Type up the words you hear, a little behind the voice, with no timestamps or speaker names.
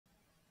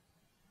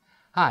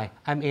Hi,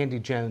 I'm Andy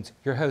Jones,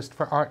 your host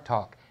for Art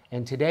Talk,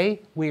 and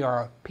today we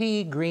are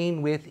pea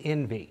green with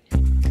envy.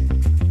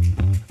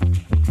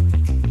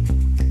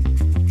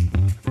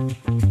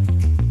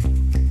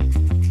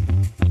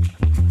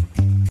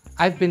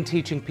 I've been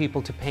teaching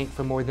people to paint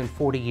for more than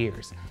 40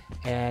 years,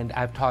 and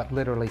I've taught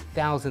literally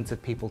thousands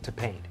of people to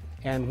paint.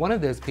 And one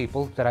of those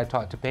people that I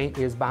taught to paint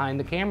is behind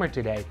the camera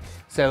today.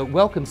 So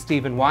welcome,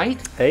 Stephen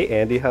White. Hey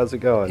Andy, how's it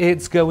going?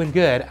 It's going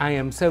good. I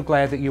am so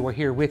glad that you were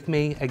here with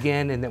me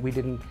again and that we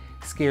didn't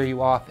scare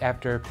you off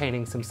after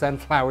painting some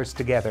sunflowers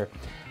together.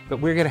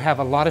 But we're gonna have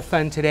a lot of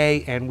fun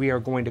today and we are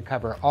going to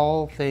cover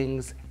all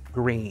things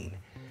green.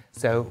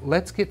 So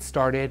let's get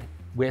started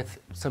with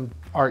some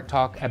art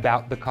talk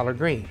about the color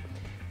green.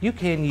 You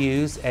can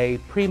use a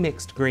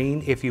pre-mixed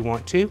green if you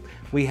want to.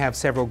 We have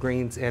several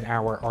greens in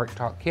our Art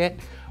Talk kit.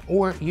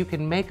 Or you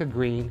can make a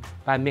green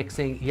by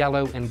mixing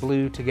yellow and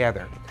blue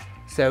together.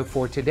 So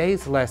for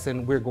today's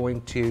lesson, we're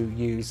going to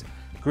use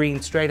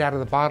green straight out of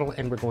the bottle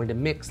and we're going to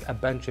mix a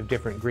bunch of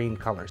different green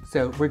colors.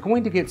 So we're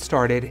going to get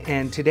started,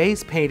 and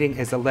today's painting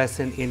is a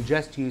lesson in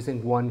just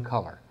using one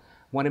color.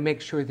 Want to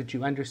make sure that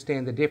you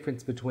understand the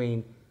difference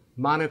between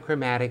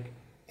monochromatic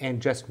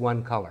and just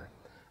one color.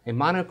 In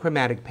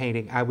monochromatic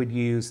painting, I would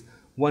use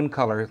one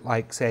color,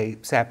 like say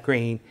sap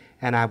green,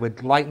 and I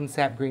would lighten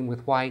sap green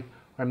with white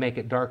or make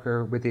it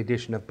darker with the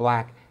addition of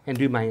black and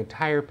do my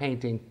entire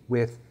painting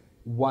with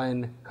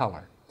one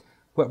color.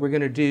 What we're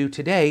going to do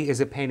today is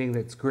a painting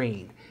that's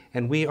green,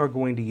 and we are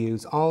going to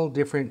use all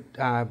different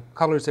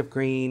colors of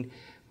green.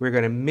 We're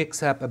going to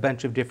mix up a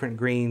bunch of different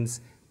greens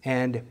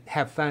and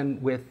have fun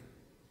with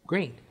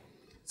green.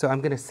 So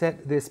I'm going to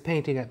set this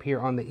painting up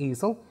here on the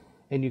easel,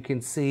 and you can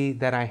see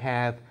that I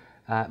have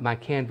my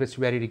canvas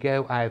ready to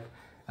go.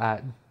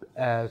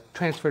 I've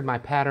transferred my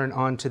pattern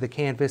onto the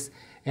canvas,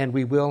 and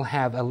we will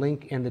have a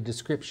link in the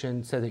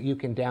description so that you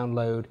can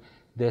download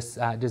this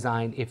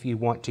design if you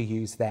want to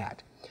use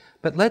that.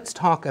 But let's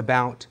talk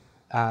about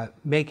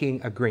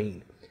making a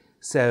green.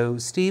 So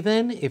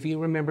Stephen, if you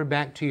remember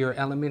back to your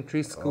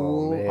elementary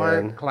school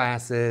art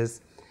classes,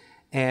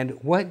 and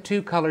what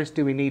two colors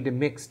do we need to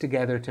mix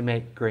together to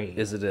make green?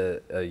 Is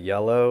it a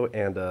yellow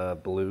and a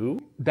blue?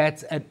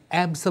 That's an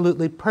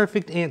absolutely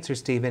perfect answer,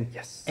 Stephen.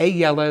 Yes. A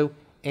yellow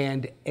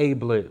and a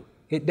blue.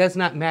 It does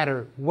not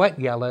matter what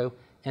yellow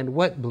and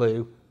what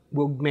blue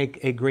will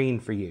make a green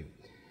for you.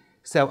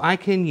 So I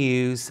can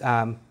use,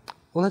 well,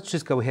 let's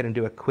just go ahead and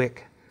do a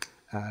quick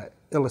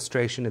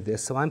illustration of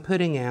this. So I'm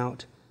putting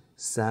out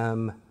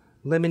some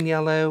lemon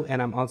yellow,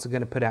 and I'm also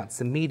going to put out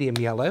some medium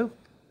yellow.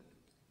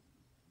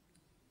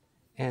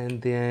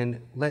 And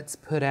then let's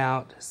put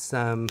out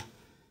some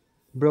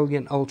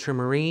brilliant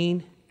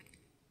ultramarine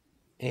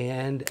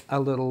and a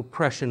little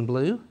Prussian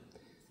blue.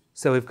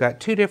 So we've got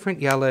two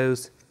different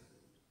yellows,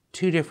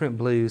 two different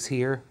blues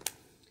here,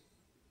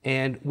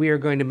 and we are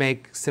going to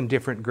make some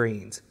different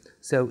greens.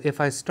 So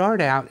if I start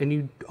out, and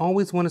you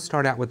always want to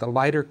start out with a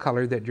lighter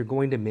color that you're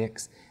going to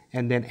mix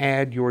and then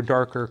add your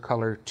darker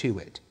color to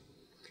it.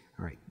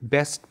 All right,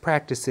 best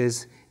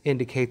practices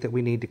indicate that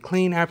we need to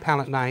clean our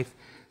palette knife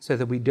so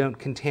that we don't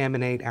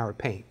contaminate our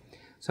paint.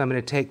 So I'm going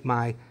to take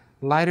my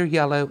lighter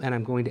yellow and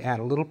I'm going to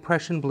add a little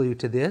Prussian blue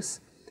to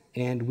this,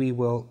 and we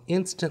will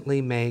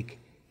instantly make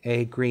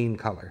a green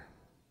color.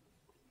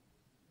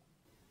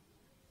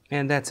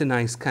 And that's a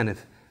nice kind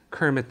of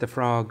Kermit the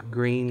Frog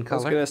green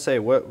color. I was going to say,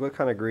 what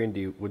kind of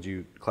green would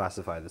you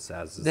classify this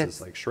as? Is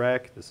this like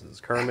Shrek? This is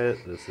Kermit?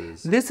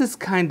 This is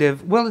kind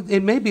of, well,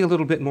 it may be a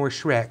little bit more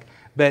Shrek,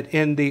 but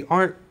in the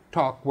Art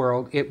Talk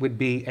world, it would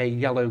be a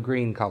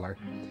yellow-green color.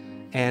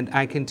 And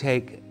I can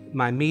take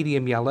my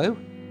medium yellow,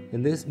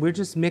 and this, we're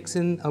just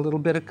mixing a little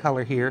bit of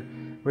color here.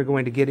 We're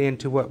going to get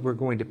into what we're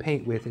going to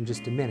paint with in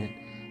just a minute.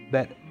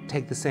 But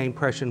take the same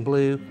Prussian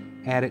blue,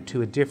 add it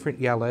to a different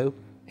yellow,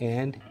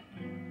 and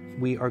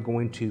we are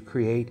going to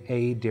create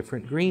a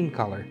different green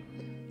color.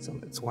 So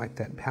let's wipe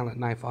that palette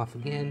knife off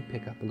again,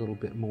 pick up a little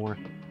bit more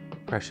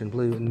Prussian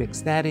blue and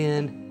mix that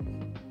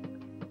in.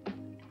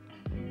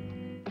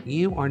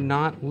 You are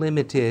not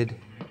limited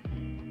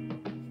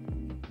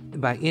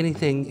by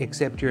anything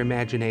except your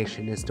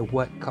imagination as to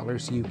what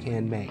colors you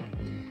can make.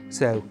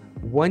 So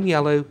one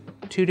yellow,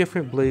 two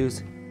different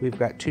blues, we've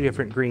got two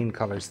different green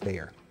colors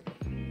there.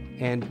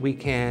 And we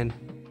can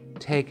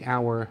take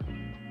our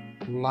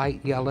light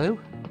yellow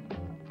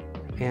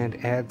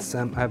and add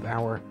some of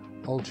our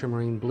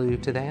ultramarine blue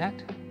to that.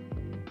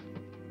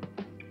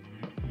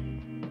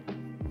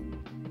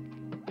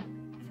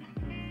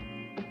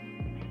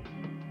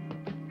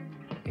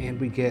 And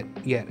we get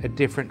yet a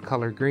different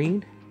color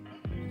green.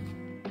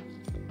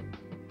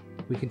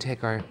 We can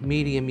take our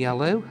medium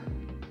yellow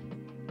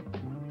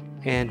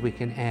and we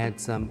can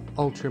add some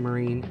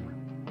ultramarine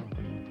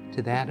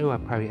to that. Oh, I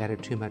probably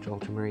added too much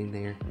ultramarine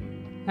there.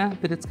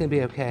 But it's going to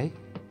be okay,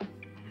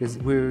 because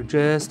we're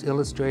just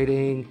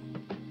illustrating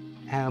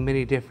how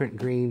many different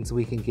greens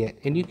we can get.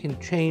 And you can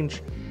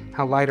change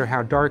how light or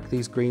how dark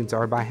these greens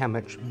are by how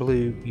much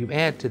blue you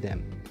add to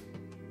them.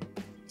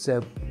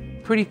 So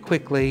pretty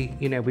quickly,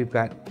 you know, we've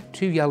got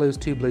 2 yellows,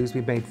 2 blues.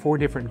 We've made 4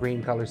 different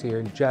green colors here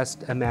in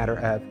just a matter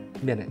of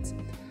minutes.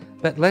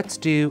 But let's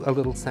do a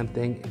little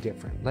something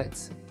different.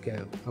 Let's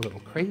go a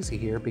little crazy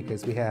here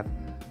because we have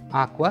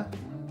aqua,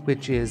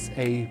 which is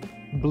a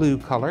blue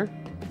color,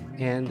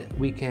 and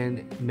we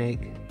can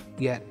make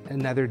yet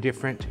another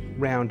different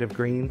round of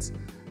greens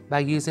by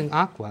using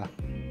aqua.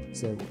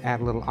 So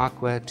add a little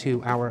aqua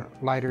to our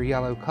lighter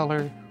yellow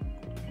color,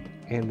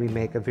 and we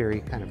make a very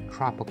kind of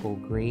tropical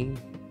green.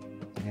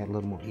 Add a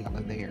little more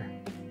yellow there.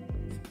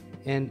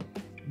 And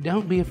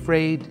don't be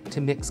afraid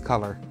to mix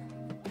color.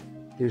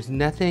 There's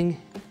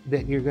nothing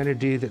that you're going to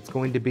do that's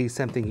going to be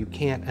something you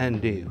can't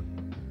undo.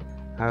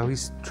 I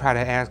always try to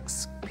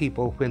ask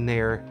people when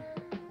they're,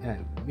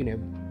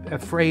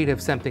 afraid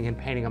of something in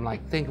painting. I'm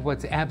like, think of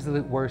what's the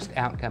absolute worst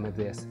outcome of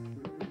this.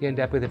 You end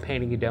up with a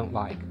painting you don't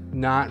like.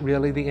 Not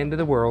really the end of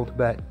the world,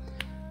 but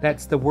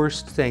that's the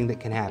worst thing that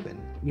can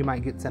happen. You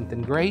might get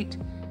something great,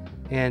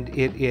 and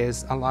it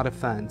is a lot of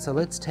fun. So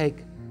let's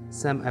take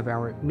some of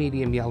our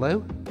medium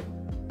yellow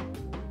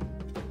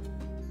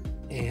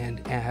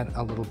and add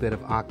a little bit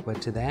of aqua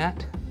to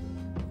that.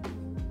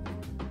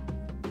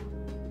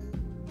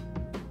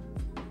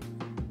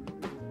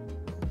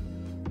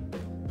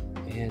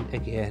 And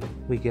again,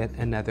 we get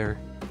another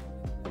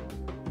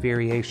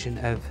variation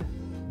of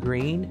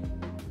green.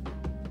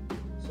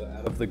 So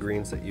out of the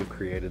greens that you've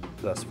created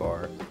thus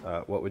far,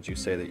 what would you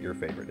say that your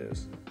favorite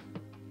is?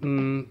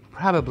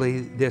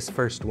 Probably this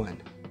first one.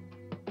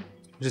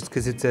 Just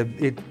because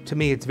to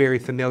me it's very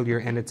familiar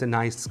and it's a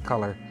nice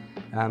color.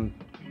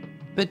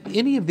 But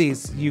any of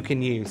these you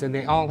can use, and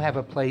they all have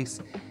a place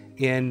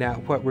in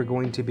what we're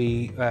going to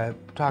be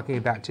talking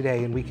about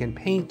today, and we can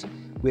paint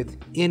with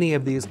any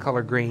of these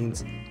color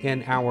greens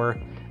in our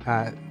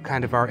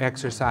kind of our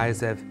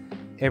exercise of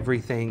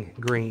everything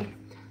green.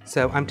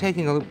 So I'm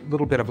taking a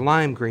little bit of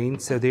lime green,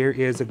 so there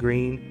is a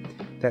green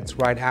that's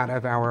right out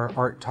of our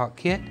Art Talk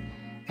kit,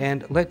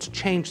 and let's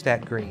change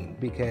that green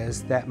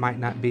because that might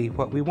not be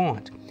what we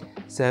want.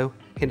 So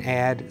can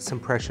add some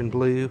Prussian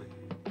blue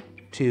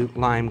to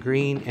lime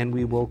green, and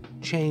we will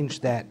change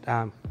that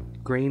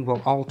green,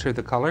 will alter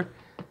the color.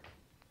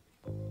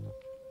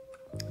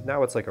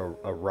 Now it's like a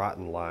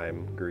rotten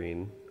lime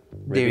green,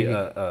 maybe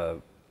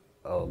a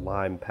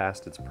lime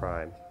past its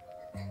prime.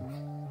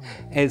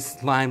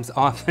 As limes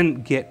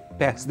often get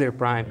past their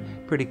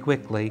prime pretty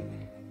quickly.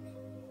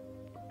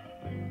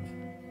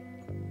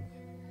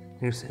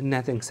 There's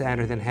nothing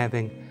sadder than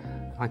having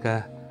like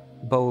a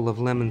bowl of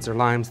lemons or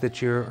limes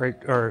that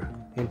you're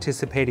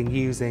anticipating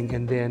using,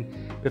 and then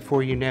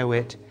before you know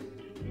it,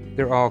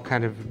 they're all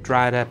kind of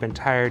dried up and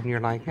tired, and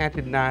you're like, I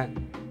did not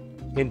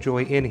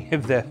enjoy any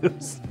of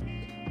those.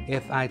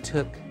 If I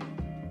took,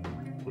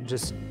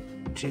 just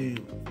to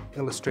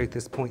illustrate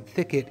this point,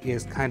 Thicket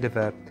is kind of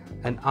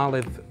an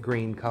olive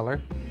green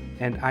color,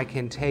 and I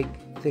can take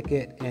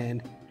Thicket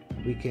and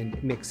we can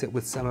mix it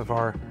with some of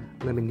our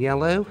lemon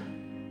yellow,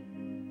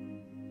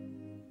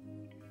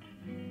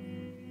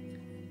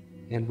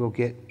 and we'll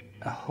get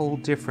a whole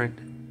different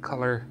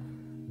color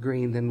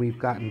green than we've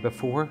gotten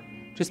before,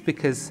 just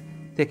because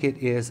Thicket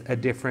is a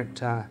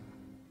different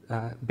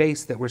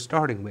base that we're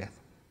starting with.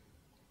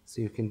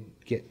 So you can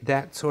get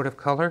that sort of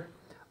color,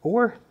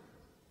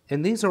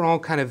 and these are all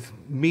kind of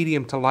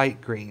medium to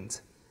light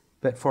greens,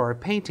 but for our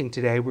painting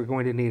today we're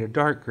going to need a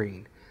dark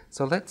green.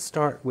 So let's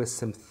start with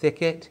some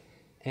Thicket,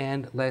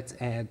 and let's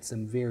add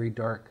some very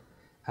dark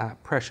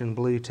Prussian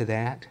blue to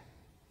that,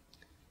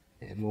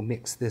 and we'll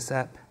mix this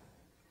up.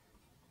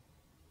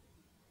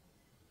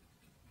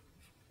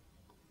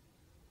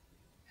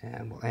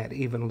 And we'll add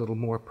even a little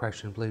more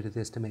Prussian blue to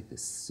this to make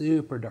this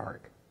super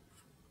dark.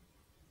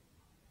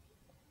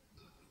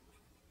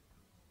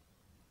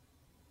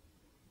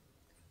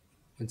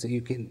 And so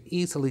you can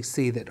easily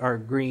see that our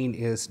green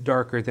is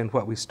darker than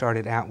what we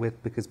started out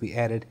with because we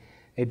added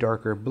a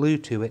darker blue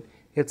to it.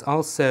 It's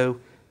also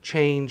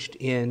changed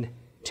in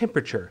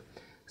temperature.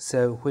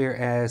 So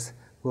whereas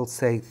we'll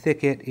say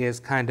Thicket is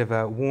kind of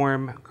a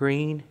warm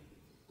green,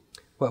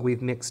 what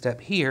we've mixed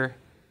up here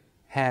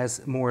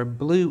has more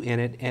blue in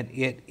it, and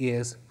it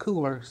is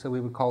cooler, so we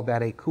would call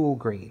that a cool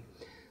green.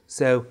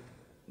 So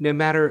no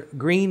matter,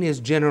 green is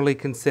generally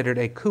considered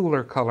a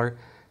cooler color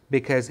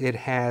because it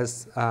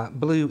has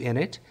blue in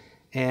it,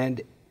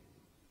 and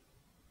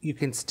you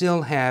can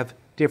still have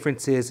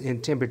differences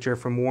in temperature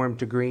from warm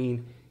to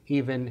green,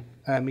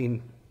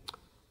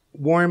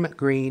 warm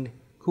green,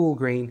 cool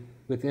green,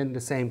 within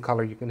the same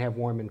color. You can have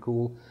warm and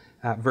cool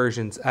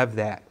versions of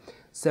that.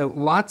 So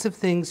lots of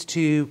things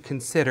to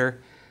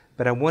consider,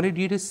 but I wanted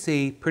you to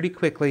see pretty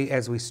quickly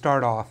as we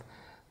start off,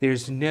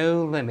 there's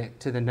no limit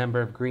to the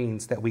number of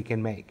greens that we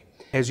can make.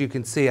 As you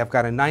can see, I've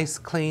got a nice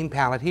clean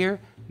palette here,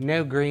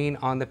 no green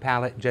on the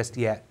palette just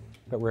yet,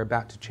 but we're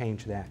about to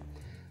change that.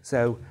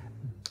 So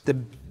the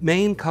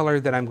main color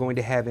that I'm going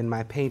to have in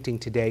my painting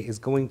today is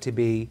going to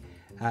be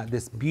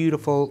this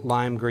beautiful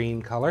lime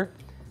green color.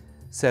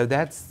 So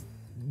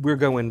we're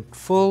going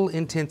full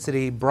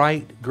intensity,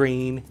 bright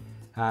green,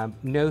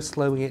 no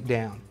slowing it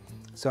down.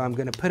 So I'm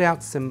going to put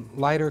out some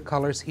lighter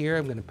colors here.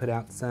 I'm going to put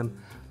out some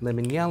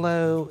lemon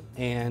yellow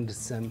and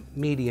some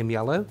medium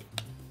yellow.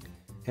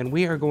 And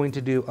we are going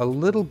to do a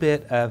little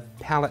bit of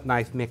palette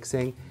knife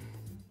mixing,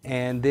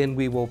 and then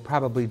we will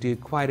probably do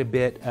quite a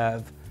bit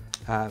of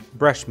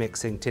brush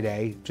mixing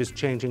today, just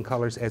changing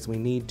colors as we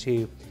need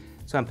to.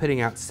 So I'm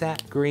putting out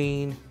sap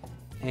green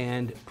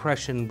and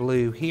Prussian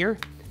blue here.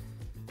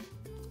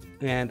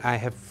 And I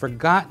have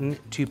forgotten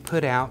to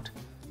put out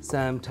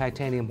some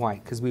titanium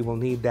white because we will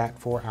need that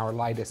for our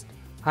lightest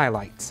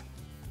highlights.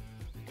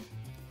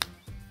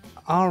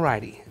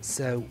 Alrighty,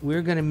 so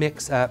we're gonna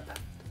mix up,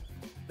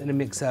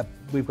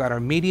 we've got our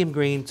medium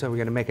green, so we're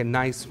gonna make a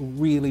nice,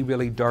 really,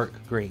 really dark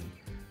green.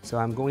 So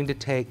I'm going to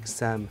take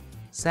some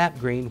sap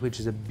green, which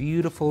is a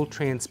beautiful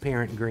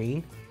transparent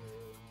green.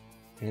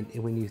 And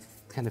when you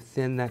kind of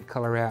thin that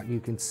color out, you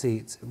can see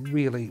it's a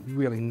really,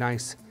 really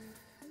nice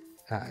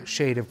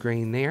shade of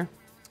green there.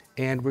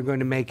 And we're going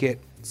to make it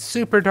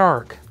super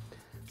dark.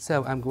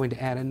 So I'm going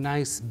to add a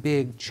nice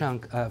big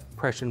chunk of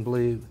Prussian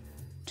blue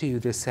to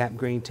this sap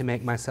green to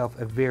make myself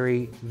a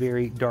very,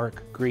 very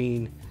dark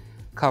green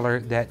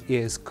color that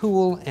is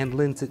cool and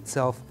lends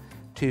itself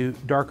to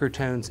darker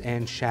tones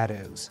and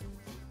shadows.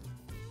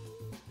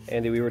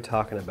 Andy, we were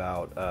talking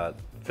about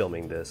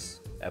filming this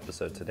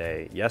episode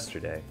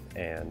yesterday,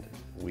 and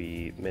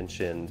we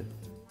mentioned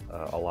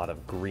a lot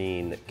of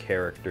green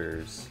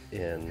characters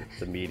in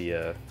the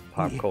media,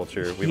 pop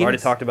culture. We've already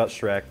talked about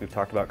Shrek, we've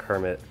talked about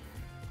Kermit.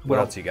 What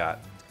else you got?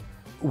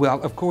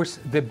 Well, of course,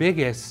 the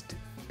biggest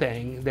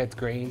thing that's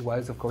green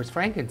was, of course,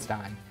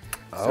 Frankenstein.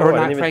 Oh, or I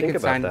not didn't even think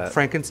about Frankenstein, that.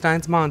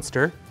 Frankenstein's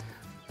monster.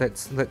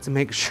 Let's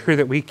make sure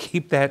that we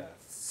keep that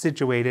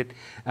situated.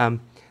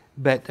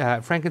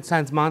 But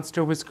Frankenstein's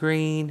monster was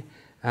green.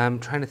 I'm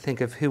trying to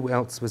think of who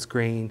else was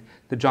green.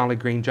 The Jolly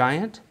Green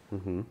Giant.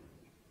 Mm-hmm.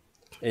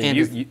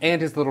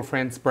 And his little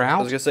friend Sprout.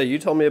 I was gonna say, you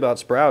told me about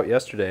Sprout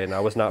yesterday, and I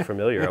was not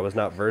familiar. I was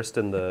not versed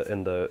in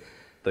the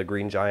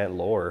Green Giant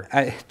lore.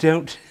 I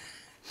don't.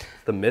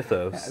 The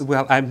mythos.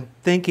 Well, I'm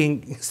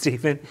thinking,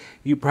 Stephen,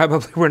 you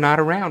probably were not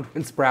around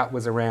when Sprout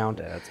was around.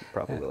 Yeah, that's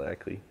probably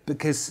likely.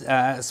 Because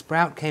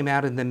Sprout came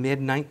out in the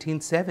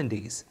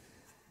mid-1970s.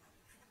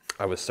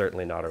 I was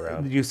certainly not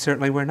around. You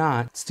certainly were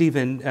not.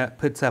 Stephen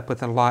puts up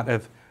with a lot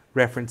of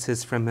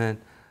references from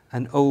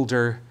an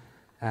older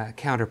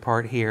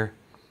counterpart here.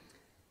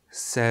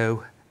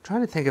 So,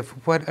 trying to think of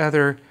what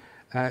other...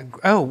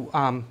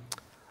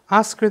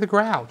 Oscar the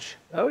Grouch.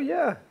 Oh,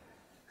 yeah.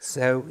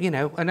 So, you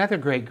know, another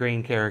great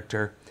green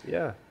character.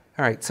 Yeah.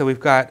 All right, so we've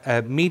got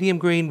a medium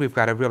green, we've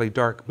got a really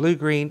dark blue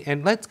green,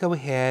 and let's go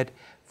ahead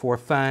for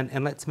fun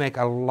and let's make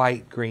a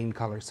light green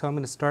color. So I'm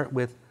going to start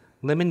with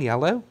lemon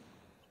yellow,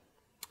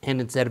 and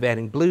instead of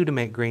adding blue to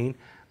make green,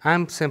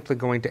 I'm simply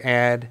going to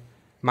add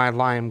my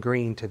lime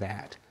green to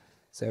that.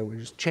 So we're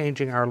just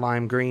changing our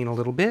lime green a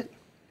little bit.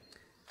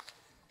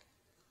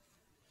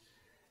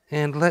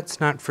 And let's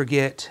not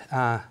forget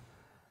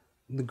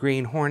the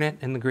green hornet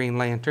and the green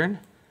lantern.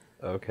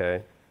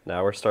 Okay,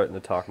 now we're starting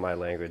to talk my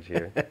language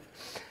here.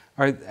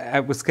 I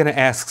was going to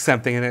ask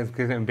something, and I'm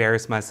going to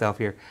embarrass myself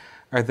here.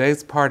 Are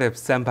those part of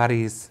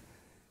somebody's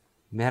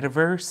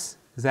metaverse?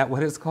 Is that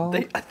what it's called?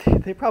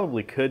 They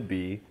probably could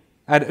be.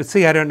 I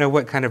don't know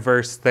what kind of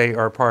verse they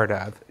are part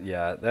of.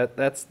 Yeah,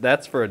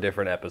 that's for a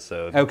different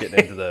episode. Okay.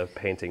 Getting into the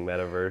painting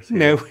metaverse here.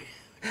 No,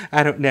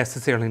 I don't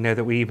necessarily know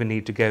that we even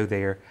need to go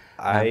there.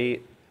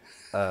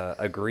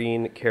 A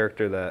green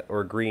character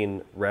or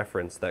green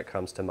reference that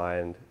comes to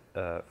mind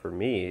for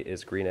me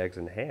is green eggs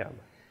and ham.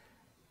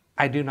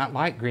 I do not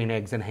like green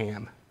eggs and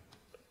ham.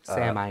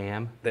 Sam, I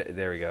am.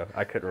 There we go.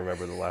 I couldn't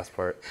remember the last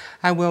part.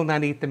 I will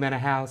not eat them in a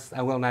house.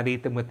 I will not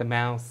eat them with a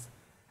mouse.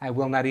 I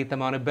will not eat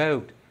them on a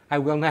boat. I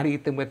will not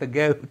eat them with a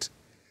goat.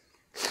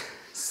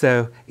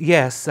 So,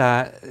 yes,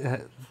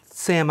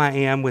 Sam I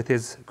am with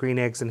his green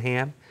eggs and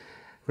ham.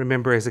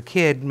 Remember as a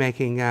kid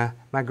making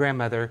my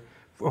grandmother,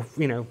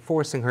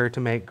 forcing her to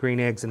make green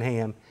eggs and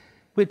ham,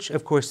 which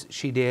of course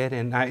she did,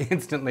 and I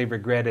instantly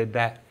regretted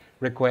that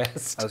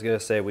request. I was going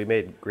to say, we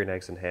made green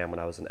eggs and ham when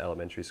I was in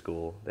elementary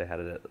school. They had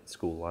it at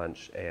school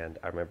lunch, and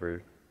I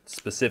remember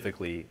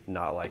specifically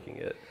not liking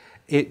it.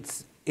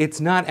 It's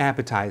not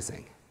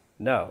appetizing.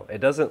 No, it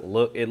doesn't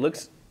look, it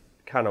looks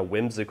kind of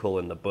whimsical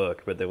in the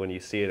book, but then when you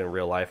see it in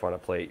real life on a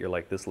plate, you're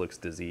like, this looks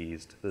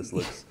diseased. This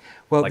looks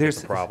like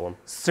it's a problem.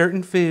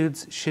 Certain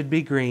foods should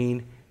be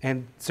green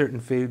and certain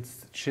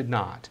foods should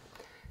not.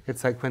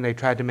 It's like when they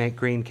tried to make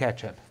green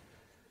ketchup.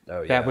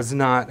 Oh, yeah. That was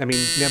not,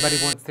 nobody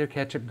wants their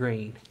ketchup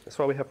green. That's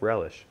why we have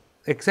relish.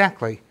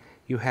 Exactly.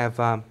 You have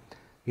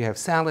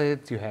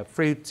salads, you have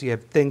fruits, you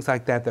have things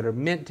like that that are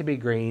meant to be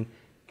green.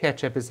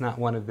 Ketchup is not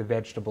one of the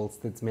vegetables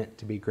that's meant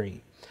to be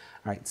green.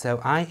 All right,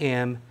 so I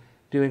am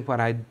doing what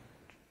I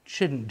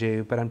shouldn't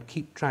do, but I'm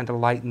keep trying to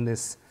lighten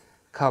this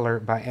color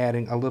by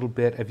adding a little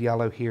bit of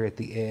yellow here at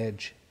the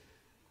edge.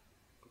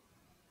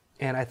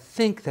 And I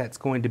think that's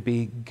going to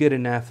be good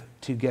enough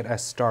to get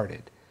us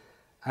started.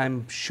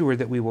 I'm sure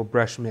that we will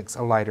brush mix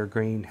a lighter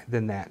green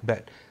than that.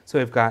 But so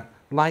we've got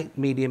light,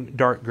 medium,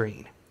 dark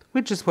green,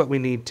 which is what we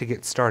need to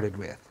get started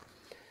with.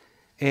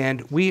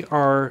 And we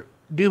are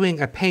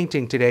doing a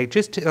painting today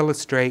just to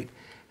illustrate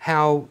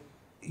how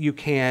you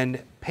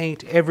can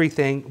paint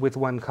everything with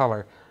one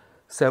color.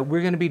 So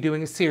we're going to be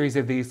doing a series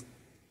of these,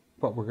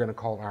 what we're going to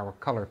call our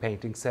color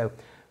painting. So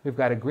we've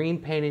got a green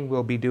painting,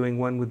 we'll be doing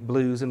one with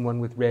blues and one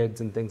with reds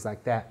and things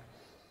like that.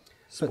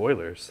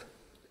 Spoilers.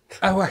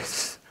 Oh,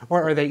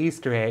 or are they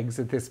Easter eggs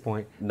at this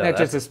point? No, that's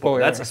just a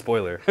spoiler. That's a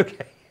spoiler.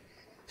 Okay.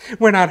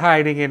 We're not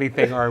hiding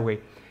anything, are we?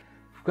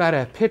 We've got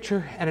a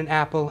picture and an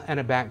apple and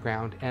a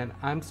background, and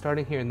I'm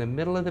starting here in the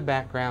middle of the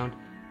background,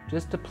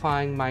 just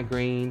applying my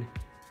green.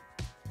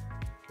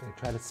 I'm going to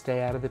try to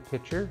stay out of the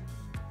picture.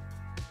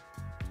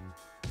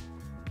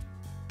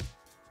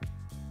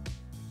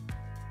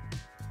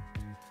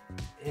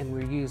 And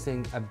we're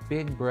using a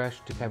big brush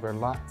to cover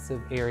lots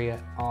of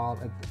area all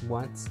at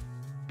once.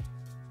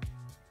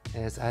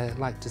 As I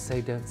like to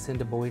say, don't send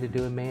a boy to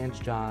do a man's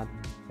job.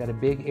 Got a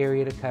big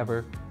area to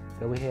cover.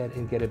 Go ahead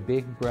and get a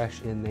big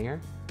brush in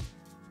there.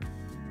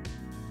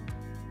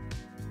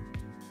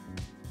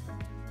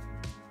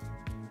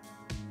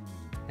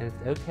 And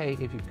it's okay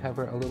if you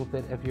cover a little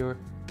bit of your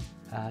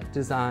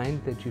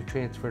design that you've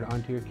transferred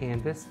onto your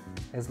canvas.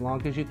 As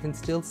long as you can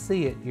still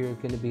see it, you're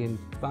going to be in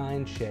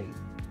fine shape.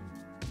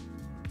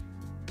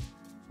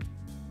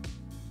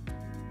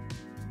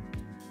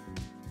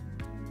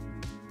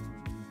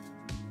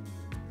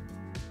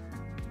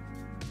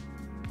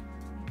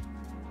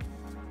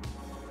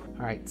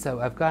 All right, so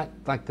I've got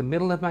like the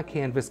middle of my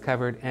canvas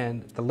covered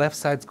and the left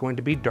side's going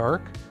to be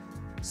dark.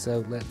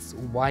 So let's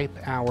wipe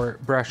our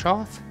brush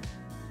off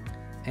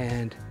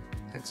and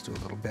let's do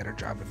a little better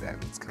job of that.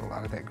 Let's get a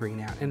lot of that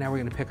green out. And now we're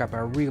gonna pick up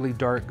our really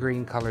dark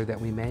green color that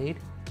we made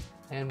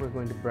and we're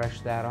going to brush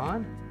that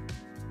on.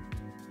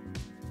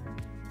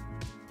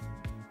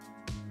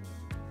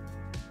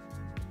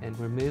 And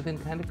we're moving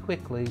kind of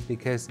quickly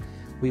because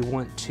we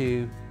want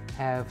to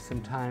have some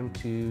time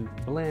to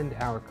blend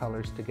our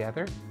colors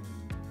together.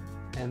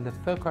 And the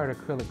folk art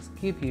acrylics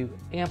give you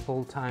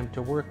ample time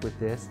to work with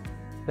this,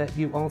 but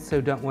you also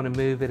don't want to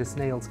move at a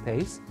snail's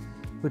pace,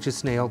 which a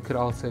snail could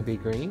also be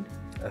green.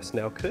 A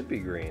snail could be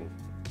green.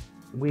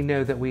 We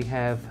know that we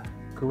have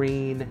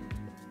green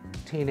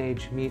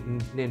Teenage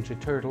Mutant Ninja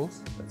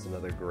Turtles. That's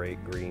another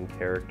great green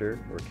character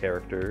or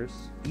characters.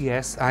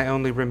 Yes, I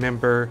only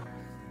remember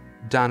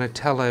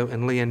Donatello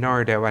and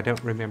Leonardo. I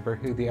don't remember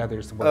who the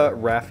others were.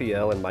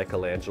 Raphael and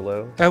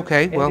Michelangelo.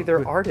 Okay, Andy, well,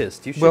 they're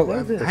artists. You should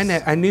know this.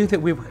 I knew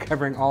that we were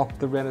covering all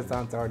the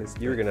Renaissance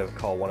artists. You were gonna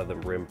call one of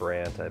them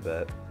Rembrandt, I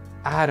bet.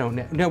 I don't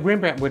know. No,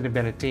 Rembrandt wouldn't have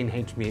been a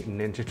Teenage Mutant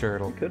Ninja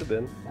Turtle. Could have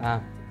been.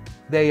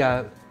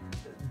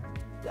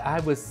 I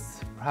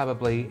was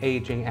probably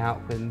aging out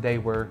when they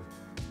were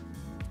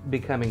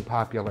becoming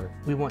popular.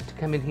 We want to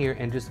come in here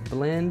and just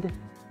blend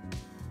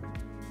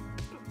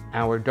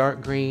our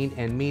dark green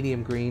and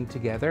medium green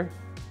together.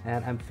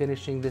 And I'm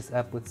finishing this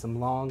up with some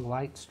long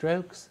light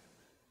strokes,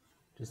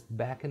 just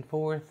back and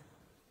forth.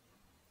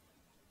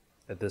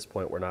 At this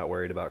point, we're not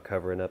worried about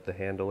covering up the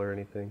handle or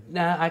anything?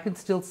 Now, I can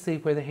still see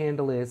where the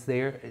handle is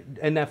there,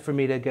 enough for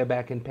me to go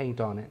back and paint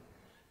on it.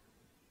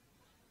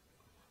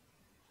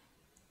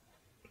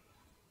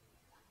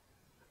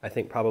 I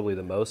think probably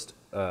the most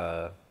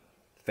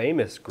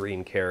famous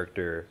green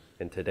character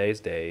in today's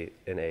day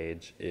and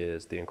age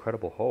is the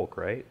Incredible Hulk,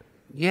 right?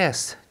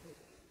 Yes.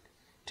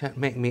 Don't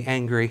make me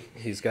angry.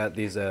 He's got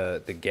these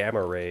the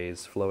gamma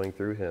rays flowing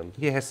through him.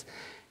 Yes,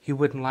 you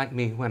wouldn't like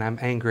me when I'm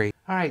angry.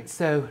 All right,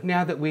 so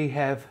now that we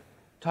have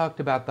talked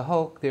about the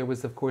Hulk, there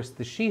was, of course,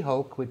 the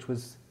She-Hulk, which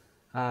was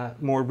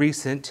more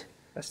recent.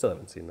 I still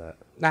haven't seen that.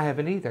 I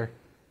haven't either.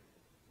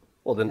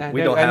 Well, then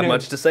we don't have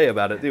much to say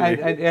about it, do we?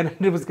 And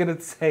I was going to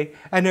say,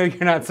 I know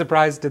you're not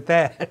surprised at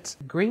that.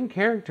 Green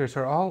characters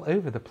are all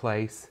over the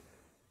place.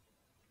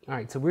 All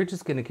right, so we're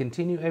just going to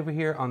continue over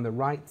here on the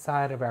right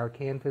side of our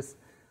canvas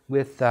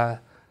with the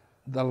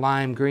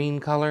lime green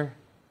color.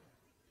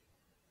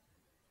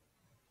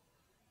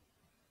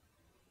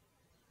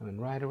 And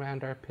right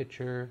around our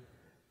picture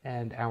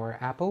and our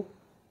apple.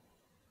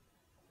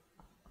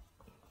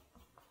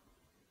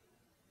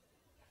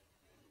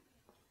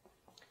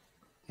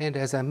 And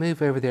as I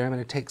move over there, I'm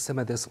going to take some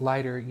of this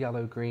lighter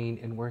yellow green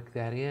and work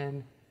that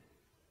in.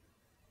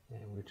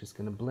 And we're just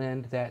going to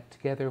blend that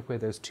together where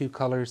those two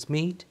colors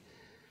meet.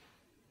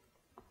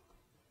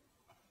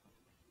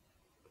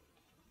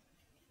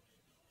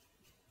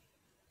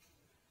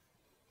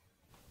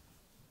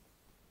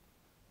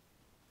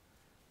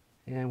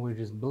 And we're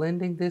just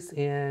blending this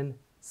in,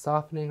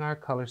 softening our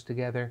colors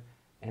together,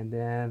 and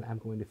then I'm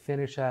going to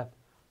finish up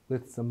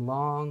with some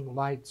long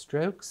light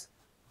strokes.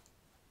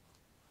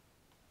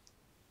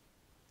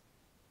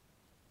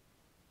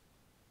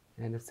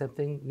 And if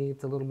something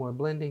needs a little more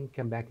blending,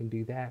 come back and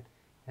do that,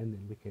 and then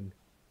we can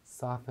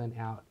soften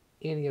out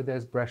any of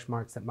those brush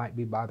marks that might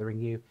be bothering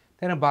you.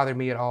 They don't bother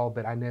me at all,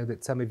 but I know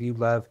that some of you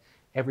love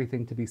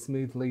everything to be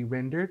smoothly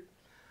rendered.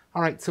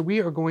 All right, so we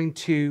are going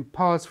to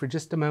pause for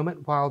just a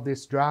moment while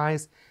this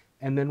dries,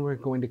 and then we're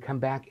going to come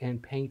back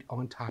and paint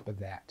on top of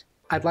that.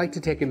 I'd like to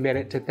take a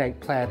minute to thank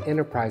Plaid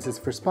Enterprises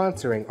for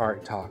sponsoring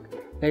Art Talk.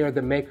 They are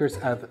the makers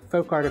of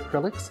folk art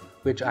acrylics,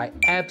 which I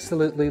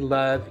absolutely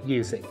love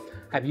using.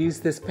 I've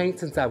used this paint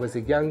since I was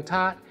a young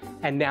tot,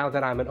 and now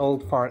that I'm an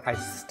old fart, I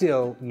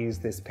still use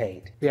this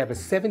paint. We have a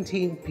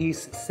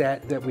 17-piece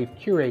set that we've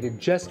curated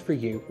just for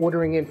you.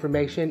 Ordering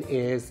information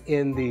is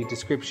in the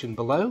description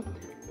below,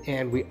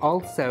 and we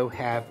also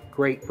have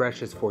great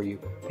brushes for you.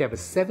 We have a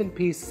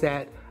 7-piece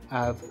set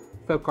of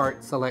Folk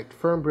Art Select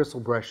Firm Bristle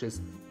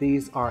brushes.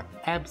 These are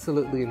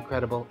absolutely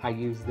incredible. I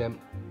use them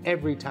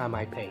every time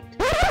I paint.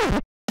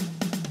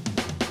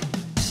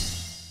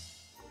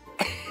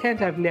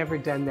 And I've never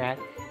done that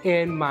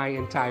in my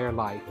entire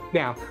life.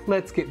 Now,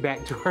 let's get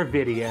back to our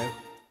video.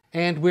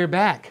 And we're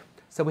back.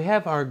 So we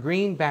have our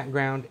green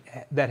background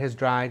that has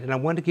dried, and I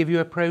want to give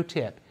you a pro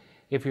tip.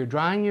 If you're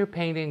drying your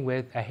painting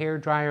with a hair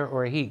dryer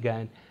or a heat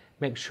gun,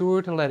 make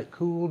sure to let it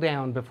cool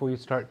down before you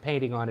start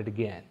painting on it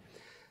again.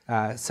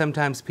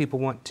 Sometimes people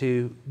want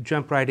to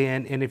jump right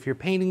in, and if your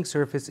painting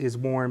surface is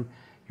warm,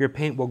 your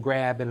paint will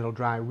grab and it'll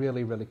dry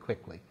really, really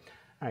quickly.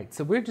 All right,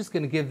 so we're just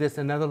going to give this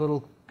another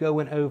little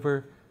going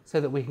over so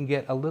that we can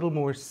get a little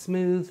more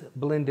smooth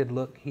blended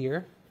look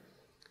here.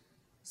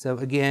 So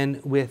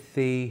again, with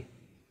the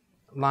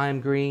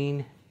lime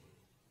green,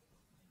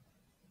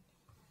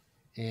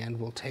 and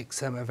we'll take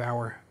some of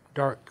our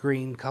dark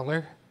green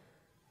color.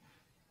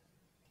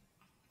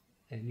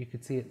 And you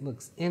can see it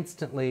looks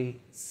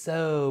instantly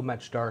so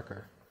much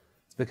darker.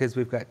 It's because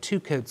we've got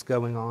 2 coats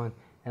going on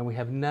and we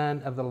have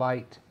none of the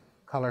light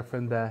color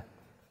from the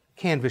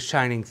canvas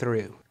shining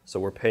through. So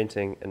we're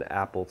painting an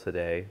apple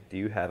today. Do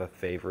you have a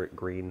favorite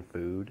green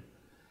food?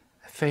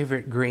 A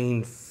favorite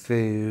green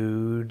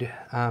food?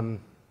 I don't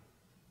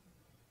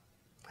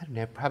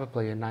know,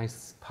 probably a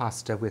nice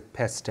pasta with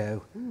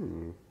pesto.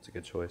 It's a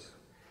good choice.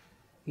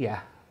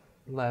 Yeah,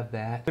 love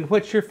that. And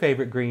what's your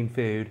favorite green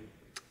food?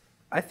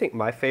 I think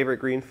my favorite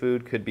green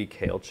food could be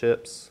kale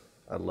chips.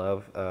 I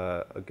love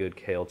a good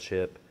kale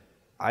chip.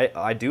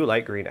 I do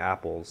like green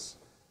apples.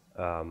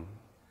 And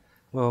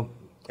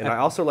I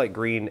also like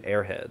green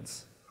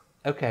airheads.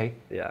 Okay.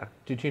 Yeah.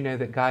 Did you know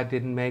that God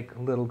didn't make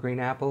little green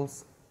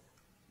apples?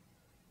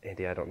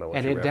 Andy, I don't know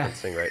what you're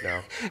referencing right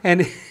now.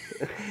 And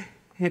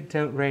it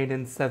don't rain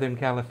in Southern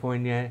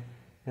California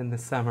in the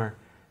summer.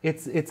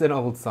 It's an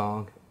old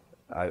song.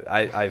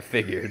 I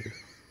figured.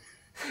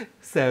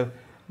 So,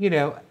 you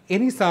know,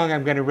 any song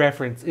I'm going to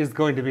reference is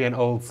going to be an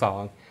old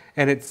song,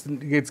 and it's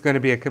going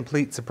to be a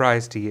complete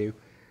surprise to you.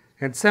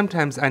 And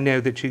sometimes I know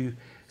that you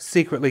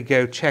secretly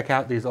go check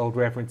out these old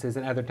references,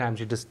 and other times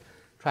you just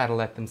try to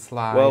let them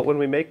slide. Well, when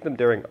we make them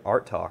during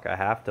Art Talk, I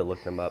have to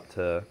look them up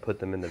to put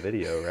them in the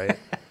video, right?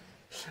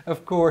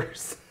 Of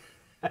course.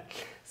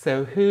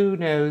 So who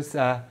knows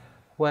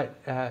what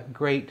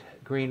great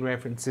green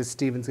references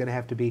Stephen's going to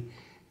have to be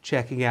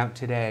checking out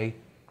today.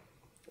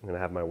 I'm going to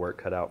have my work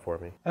cut out for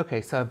me. Okay,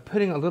 so I'm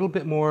putting a little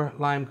bit more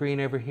lime green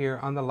over here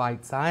on the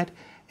light side,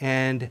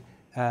 and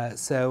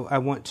so I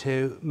want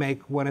to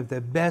make one of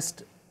the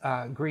best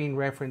green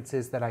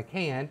references that I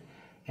can,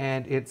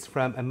 and it's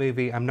from a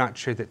movie I'm not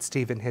sure that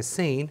Stephen has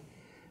seen,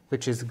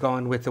 which is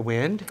Gone with the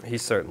Wind. He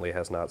certainly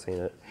has not seen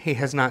it. He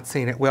has not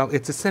seen it. Well,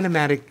 it's a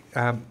cinematic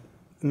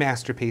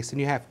masterpiece, and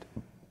you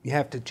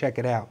have to check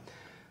it out.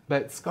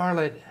 But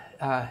Scarlett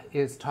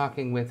is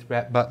talking with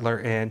Rhett Butler,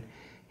 and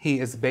he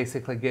is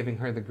basically giving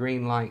her the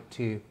green light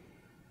to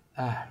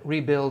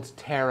rebuild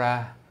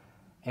Tara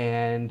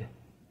and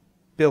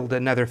build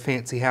another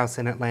fancy house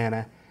in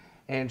Atlanta.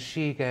 And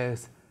she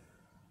goes,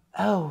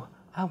 "Oh,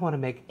 I want to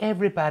make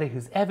everybody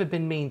who's ever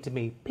been mean to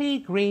me pea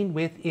green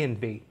with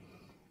envy."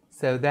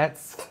 So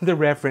that's the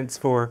reference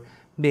for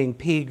being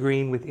pea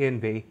green with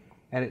envy,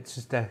 and it's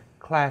just a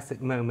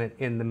classic moment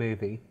in the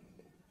movie.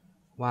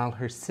 While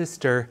her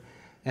sister,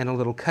 in a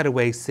little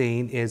cutaway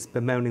scene, is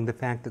bemoaning the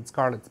fact that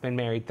Scarlett's been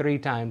married 3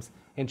 times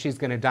and she's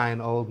going to die an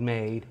old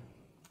maid.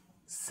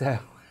 So,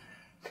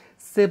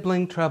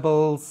 sibling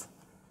troubles,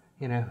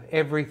 you know,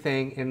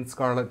 everything in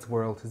Scarlett's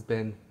world has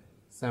been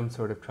some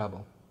sort of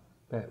trouble.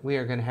 But we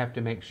are going to have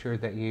to make sure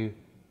that you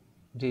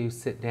do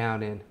sit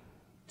down and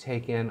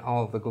take in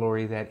all the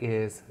glory that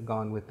is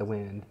Gone with the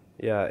Wind.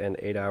 Yeah, and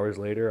 8 hours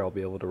later, I'll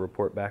be able to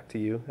report back to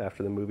you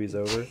after the movie's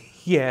over.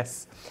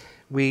 Yes.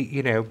 We,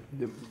 you know,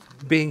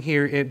 being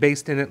here,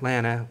 based in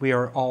Atlanta, we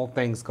are all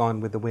things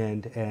Gone with the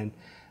Wind. And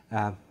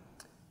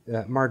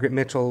Margaret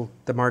Mitchell,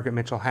 the Margaret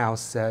Mitchell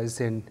house is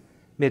in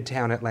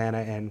Midtown Atlanta,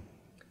 and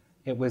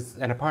it was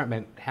an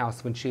apartment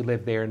house when she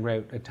lived there and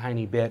wrote a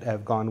tiny bit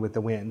of Gone with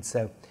the Wind.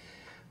 So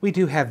we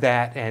do have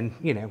that, and,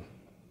 you know,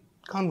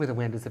 Gone with the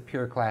Wind is a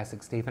pure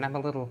classic, Stephen. I'm a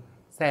little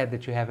sad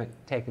that you haven't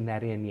taken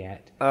that in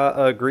yet.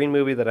 A green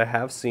movie that I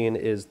have seen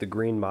is The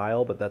Green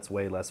Mile, but that's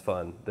way less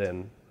fun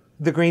than...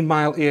 The Green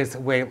Mile is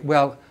way,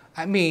 well,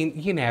 I mean,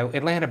 you know,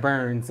 Atlanta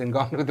burns and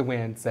Gone with the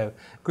Wind, so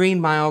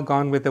Green Mile,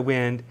 Gone with the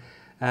Wind,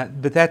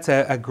 but that's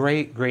a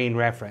great green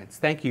reference.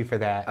 Thank you for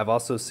that. I've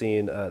also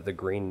seen The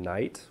Green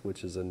Knight,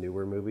 which is a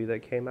newer movie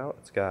that came out.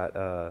 It's got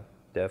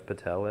Dev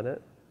Patel in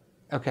it.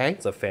 Okay.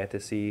 It's a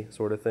fantasy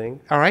sort of thing.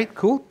 All right,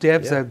 cool.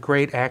 Dev's a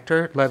great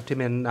actor. Loved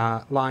him in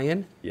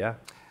Lion. Yeah.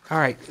 All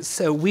right,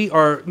 so we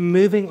are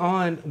moving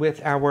on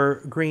with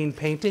our green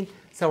painting.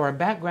 So our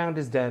background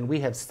is done. We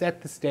have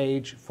set the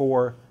stage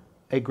for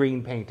a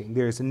green painting.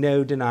 There's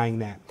no denying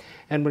that.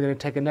 And we're going to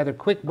take another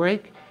quick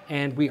break,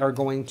 and we are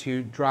going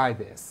to dry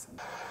this.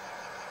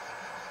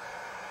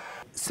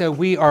 So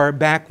we are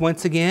back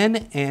once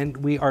again, and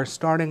we are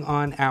starting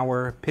on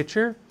our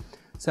picture.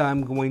 So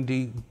I'm going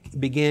to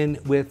begin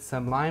with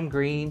some lime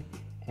green,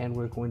 and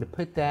we're going to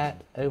put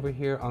that over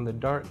here on the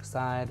dark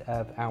side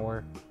of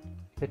our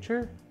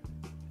picture.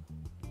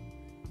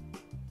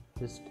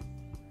 Just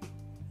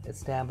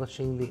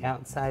establishing the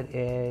outside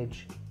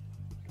edge,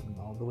 coming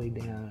all the way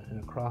down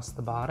and across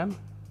the bottom.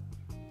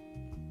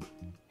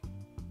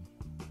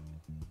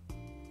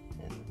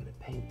 And we're going to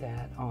paint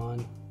that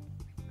on,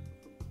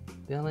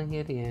 filling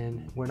it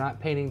in. We're not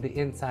painting the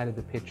inside of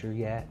the picture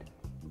yet.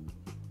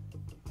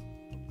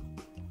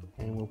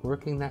 And we're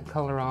working that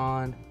color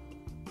on,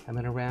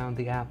 coming around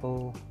the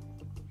apple.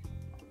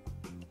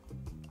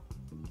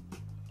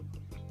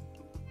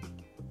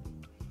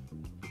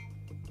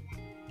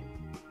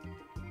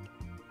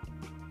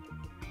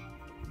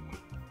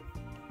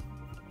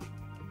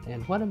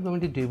 And what I'm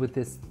going to do with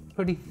this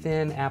pretty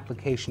thin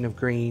application of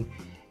green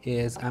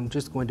is I'm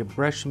just going to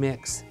brush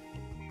mix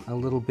a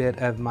little bit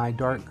of my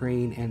dark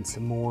green and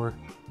some more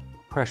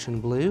Prussian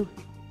blue,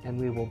 and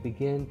we will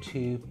begin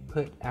to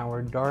put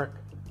our dark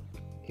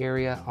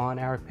area on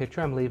our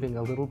picture. I'm leaving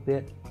a little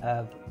bit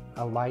of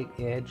a light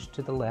edge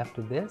to the left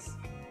of this,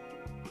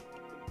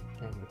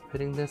 and we're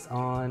putting this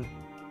on,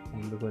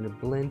 and we're going to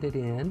blend it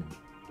in.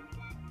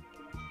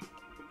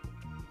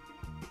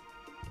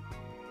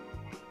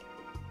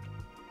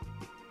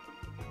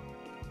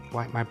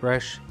 Wipe my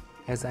brush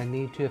as I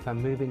need to. If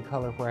I'm moving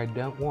color where I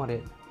don't want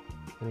it,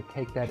 I'm going to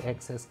take that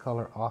excess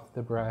color off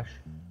the brush.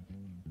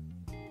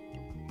 I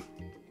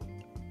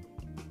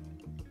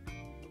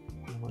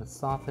want to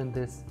soften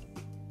this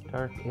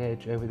dark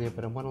edge over there,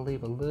 but I want to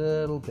leave a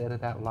little bit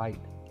of that light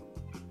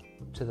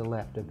to the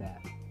left of that.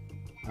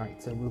 All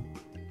right, so we're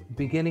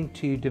beginning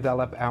to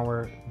develop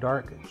our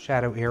dark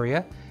shadow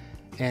area,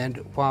 and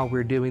while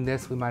we're doing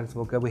this, we might as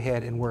well go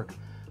ahead and work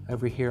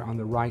over here on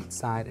the right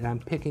side, and I'm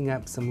picking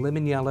up some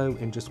lemon yellow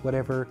and just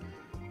whatever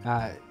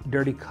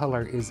dirty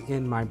color is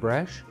in my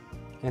brush,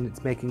 and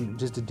it's making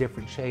just a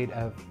different shade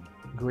of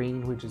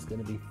green, which is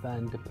going to be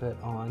fun to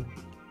put on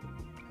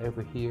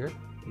over here.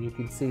 And you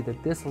can see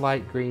that this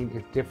light green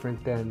is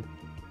different than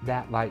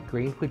that light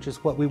green, which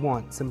is what we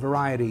want, some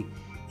variety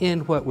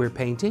in what we're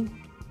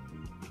painting,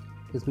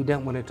 because we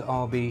don't want it to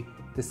all be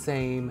the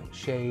same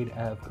shade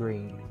of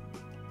green.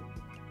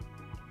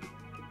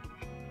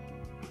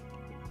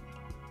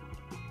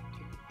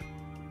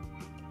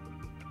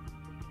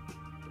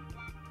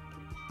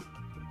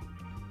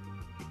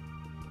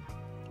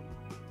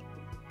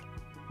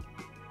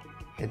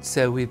 And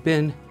so we've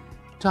been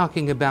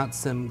talking about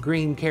some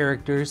green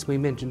characters. We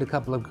mentioned a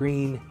couple of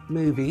green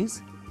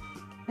movies.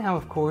 Now,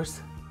 of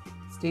course,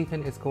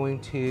 Stephen is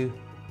going to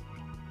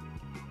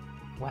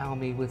wow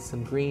me with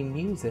some green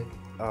music.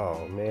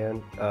 Oh,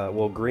 man.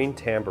 Well, Green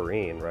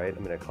Tambourine, right? I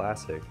mean, a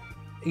classic.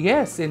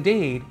 Yes,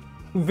 indeed.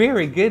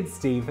 Very good,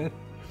 Stephen.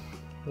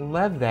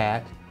 Love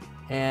that.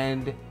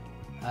 And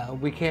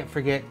we can't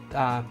forget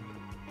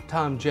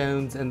Tom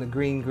Jones and the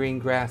Green, Green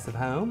Grass of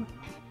Home.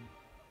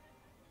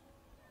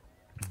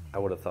 I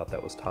would have thought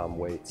that was Tom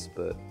Waits,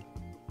 but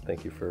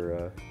thank you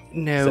for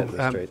No, setting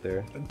me straight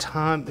there.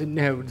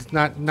 No, it's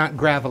not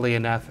gravelly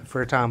enough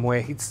for Tom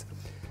Waits.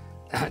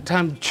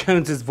 Tom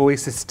Jones's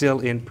voice is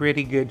still in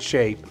pretty good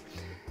shape,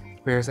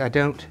 whereas I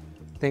don't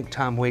think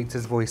Tom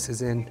Waits' voice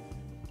is in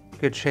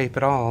good shape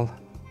at all.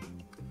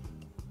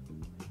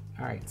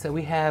 All right, so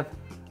we have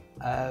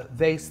a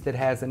vase that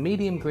has a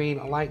medium green,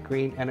 a light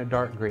green, and a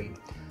dark green.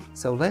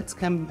 So let's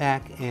come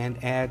back and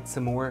add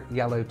some more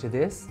yellow to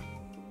this,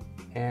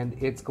 and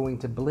it's going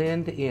to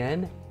blend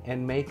in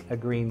and make a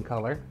green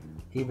color.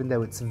 Even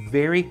though it's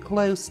very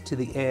close to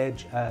the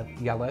edge of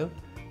yellow,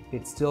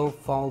 it still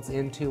falls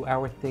into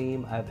our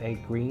theme of a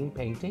green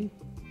painting.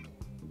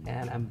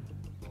 And I'm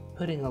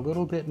putting a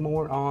little bit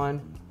more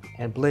on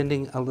and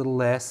blending a little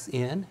less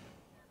in,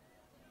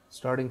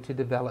 starting to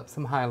develop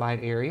some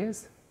highlight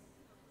areas.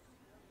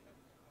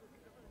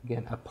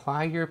 Again,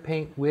 apply your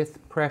paint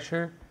with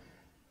pressure,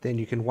 then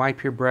you can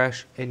wipe your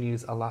brush and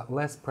use a lot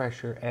less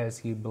pressure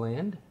as you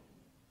blend.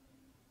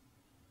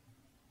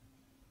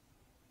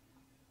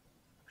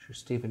 I'm sure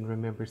Stephen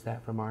remembers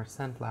that from our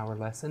sunflower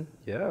lesson.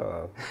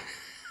 Yeah,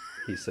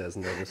 he says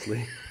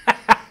nervously.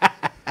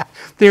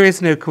 There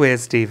is no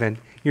quiz, Stephen.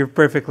 You're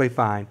perfectly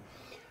fine.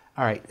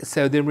 All right,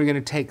 so then we're going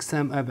to take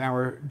some of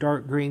our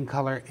dark green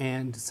color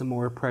and some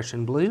more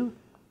Prussian blue.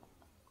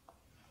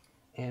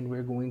 And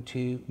we're going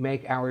to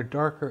make our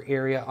darker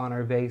area on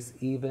our vase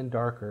even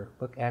darker.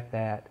 Look at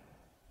that.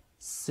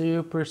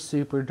 Super,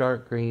 super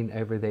dark green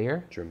over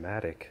there.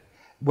 Dramatic.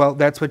 Well,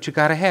 that's what you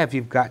got to have.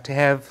 You've got to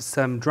have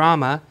some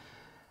drama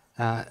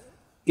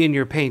in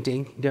your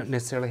painting. You don't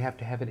necessarily have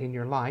to have it in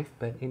your life,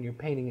 but in your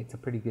painting, it's a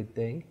pretty good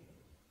thing.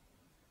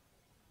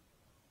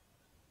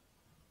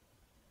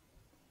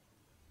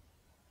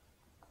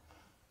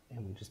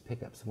 And we just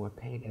pick up some more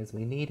paint as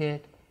we need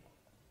it.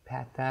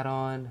 Pat that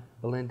on,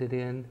 blend it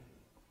in.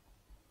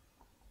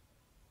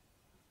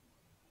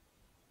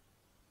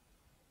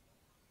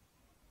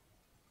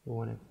 We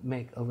want to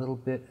make a little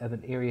bit of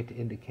an area to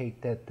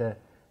indicate that the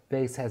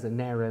vase has a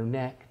narrow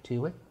neck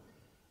to it.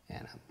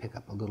 And I'll pick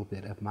up a little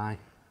bit of my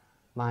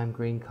lime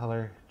green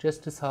color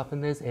just to soften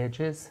those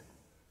edges.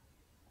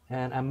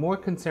 And I'm more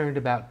concerned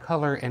about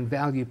color and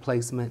value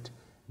placement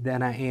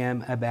than I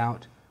am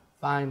about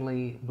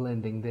finely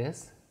blending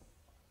this.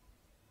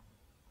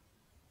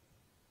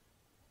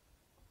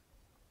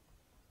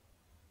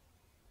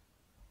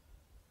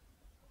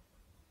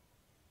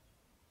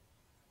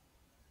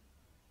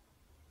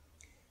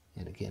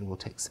 And again, we'll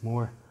take some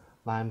more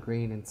lime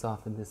green and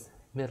soften this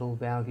middle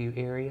value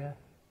area.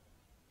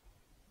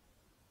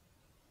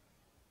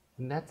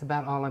 And that's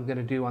about all I'm going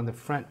to do on the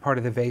front part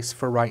of the vase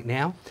for right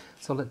now.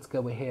 So let's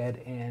go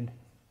ahead and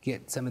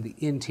get some of the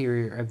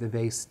interior of the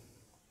vase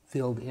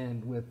filled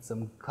in with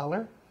some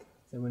color.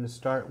 So we're going to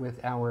start with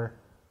our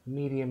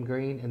medium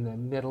green in the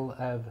middle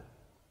of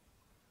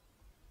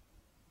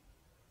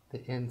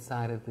the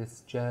inside of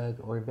this jug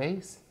or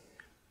vase.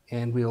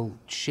 And we'll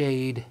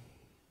shade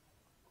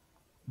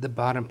the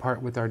bottom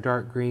part with our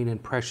dark green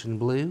and Prussian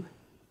blue.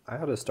 I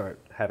ought to start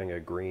having a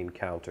green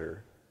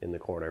counter in the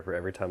corner for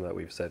every time that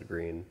we've said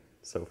green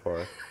so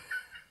far.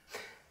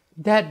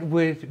 That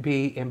would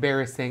be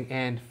embarrassing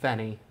and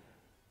funny.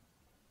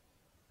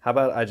 How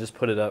about I just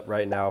put it up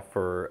right now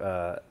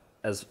for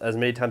as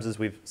many times as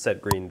we've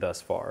said green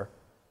thus far.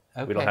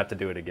 Okay. We don't have to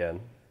do it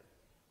again.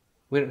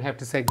 We don't have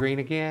to say green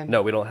again?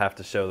 No, we don't have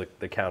to show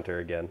the counter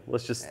again.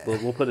 Let's just,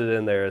 we'll put it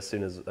in there as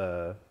soon as,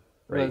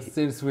 well, as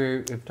soon as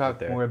we've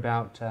talked more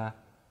about,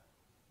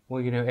 well,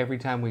 you know, every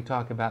time we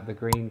talk about the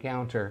green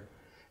counter,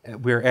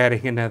 we're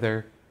adding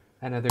another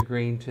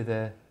green to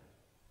the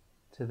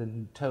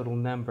total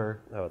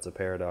number. Oh, it's a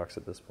paradox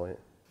at this point.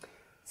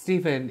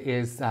 Stephen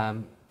is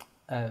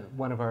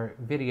one of our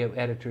video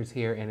editors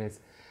here and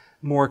is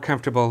more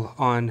comfortable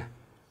on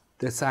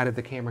the side of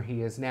the camera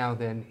he is now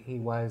than he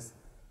was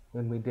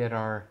when we did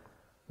our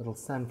little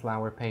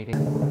sunflower painting.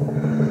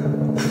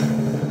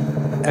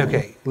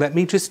 Okay, let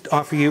me just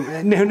offer you,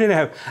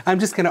 no. I'm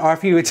just going to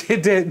offer you a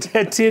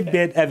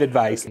tidbit of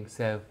advice.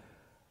 So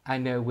I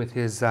know with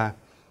his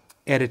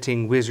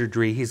editing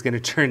wizardry, he's going to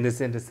turn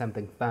this into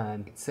something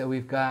fun. So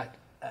we've got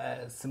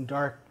some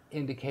dark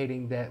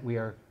indicating that we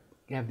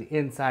have the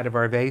inside of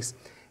our vase.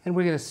 And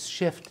we're going to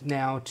shift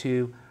now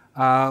to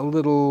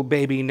little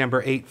baby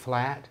number 8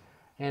 flat.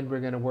 And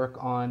we're going to work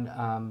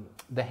on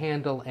the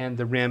handle and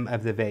the rim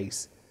of the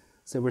vase.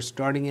 So we're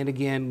starting it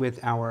again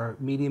with our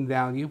medium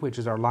value, which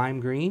is our lime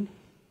green.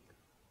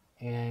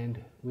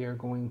 And we are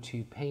going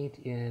to paint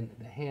in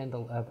the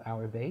handle of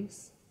our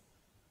vase.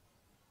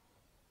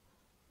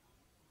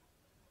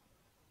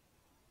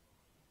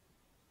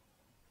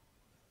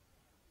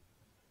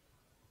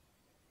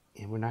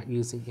 And we're not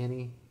using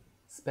any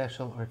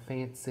special or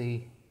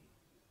fancy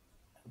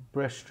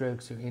brush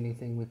strokes or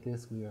anything with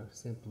this. We are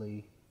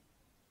simply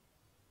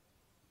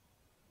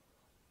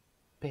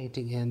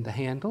painting in the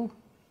handle.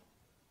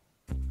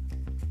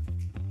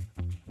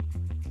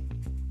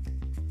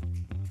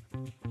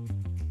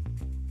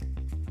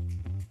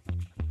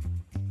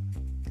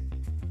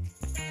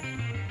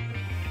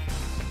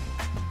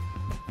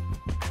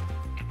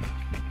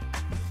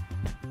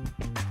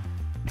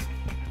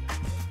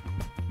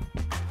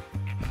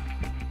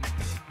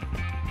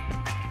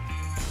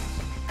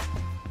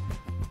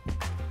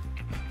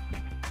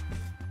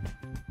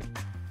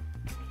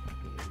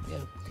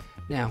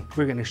 Now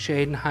we're going to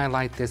shade and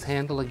highlight this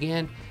handle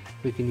again.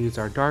 We can use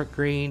our dark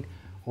green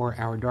or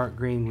our dark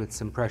green with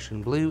some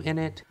Prussian blue in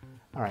it.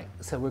 All right,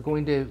 so we're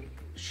going to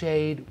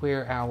shade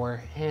where our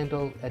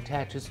handle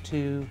attaches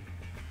to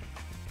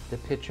the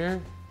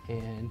pitcher,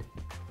 and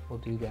we'll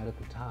do that at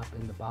the top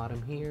and the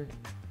bottom here.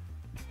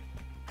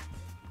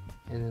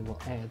 And then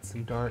we'll add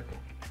some dark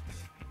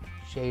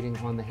shading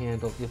on the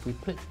handle. If we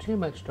put too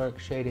much dark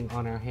shading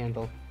on our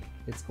handle,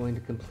 it's going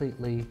to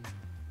completely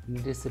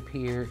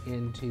disappear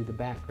into the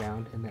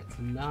background, and that's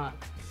not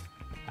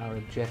our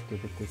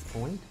objective at this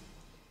point.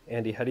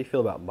 Andy, how do you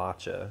feel about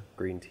matcha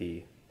green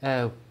tea?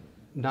 Oh,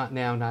 not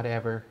now, not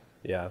ever.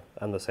 Yeah,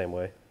 I'm the same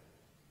way.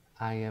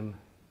 I'm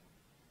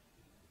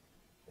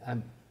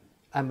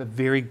a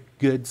very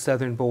good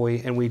Southern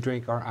boy, and we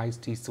drink our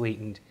iced tea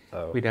sweetened.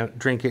 Oh. We don't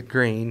drink it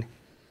green.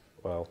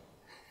 Well,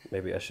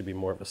 maybe I should be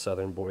more of a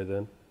Southern boy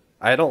then.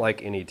 I don't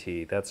like any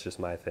tea. That's just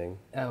my thing.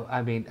 Oh,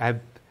 I mean, I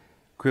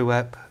grew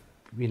up,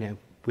 you know,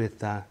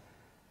 with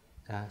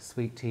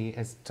sweet tea,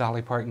 as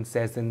Dolly Parton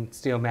says in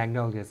Steel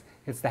Magnolias.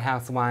 It's the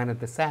house wine of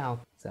the South.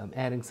 So I'm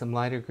adding some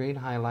lighter green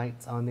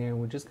highlights on there, and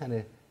we're just kind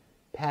of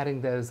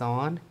patting those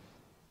on.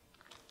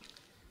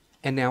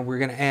 And now we're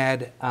going to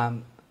add,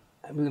 I'm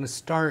going to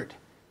start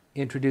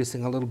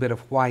introducing a little bit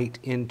of white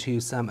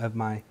into some of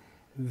my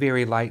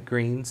very light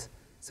greens.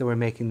 So we're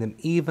making them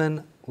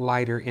even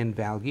lighter in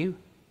value.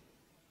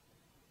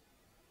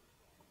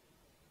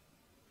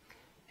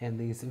 And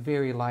these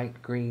very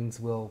light greens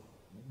will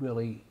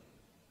really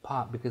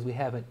pop because we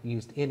haven't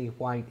used any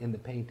white in the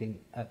painting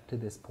up to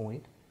this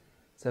point.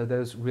 So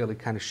those really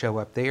kind of show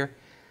up there.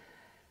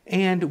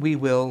 And we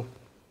will,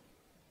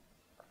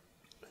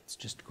 let's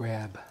just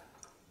grab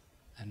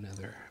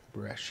another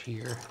brush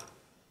here.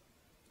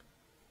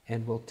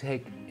 And we'll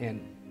take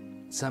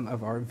in some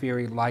of our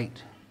very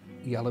light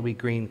yellowy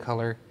green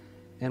color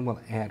and we'll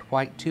add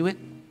white to it.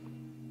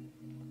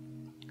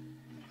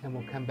 And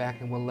we'll come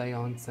back and we'll lay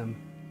on some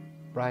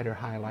brighter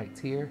highlights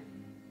here.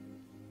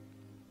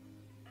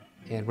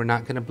 And we're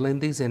not going to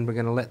blend these in, we're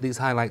going to let these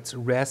highlights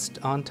rest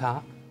on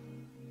top.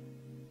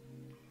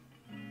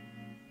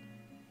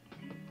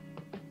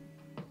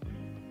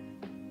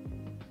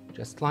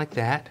 Just like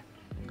that.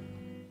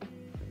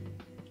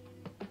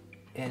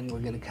 And we're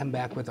going to come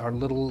back with our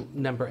little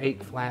number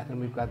 8 flat, and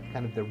we've got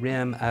kind of the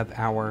rim of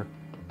our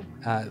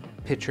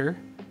picture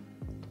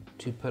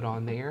to put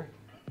on there.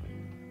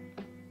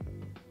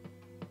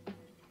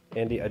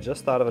 Andy, I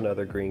just thought of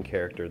another green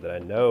character that I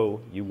know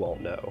you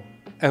won't know.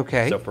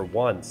 Okay. So for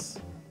once,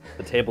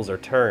 the tables are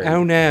turned.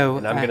 Oh no.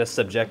 And I'm going to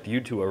subject you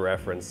to a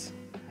reference.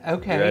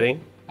 Okay. You ready?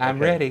 I'm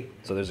Okay. ready.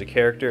 So there's a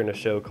character in a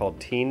show called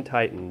Teen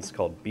Titans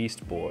called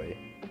Beast Boy.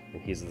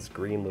 And he's this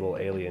green little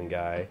alien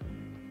guy.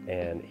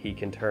 And he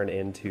can turn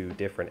into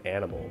different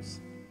animals.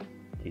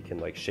 He can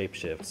like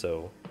shapeshift,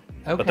 so...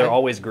 Okay. But they're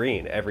always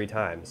green every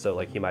time. So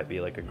like he might be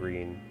like a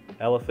green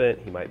elephant,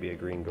 he might be a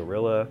green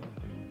gorilla,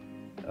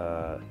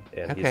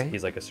 and Okay.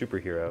 he's like a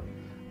superhero.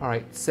 All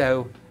right,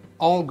 so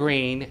all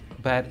green,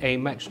 but a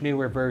much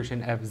newer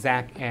version of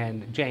Zach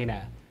and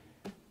Jaina,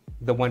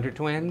 the Wonder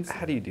Twins.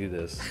 How do you do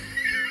this?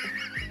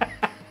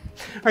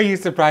 Are you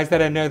surprised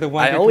that I know the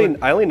Wonder Twins?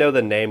 I only know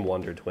the name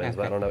Wonder Twins,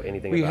 but I Okay. don't know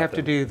anything We about have them.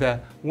 to do the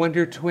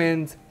Wonder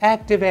Twins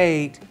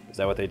activate, Is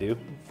that what they do?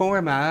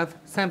 form of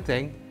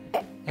something,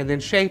 and then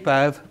shape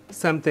of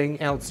something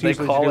else. They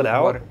usually to call do it with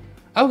out? water.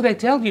 Oh, they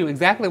tell you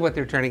exactly what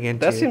they're turning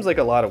into. That seems like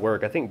a lot of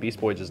work. I think Beast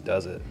Boy just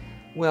does it.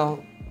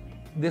 Well,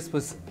 this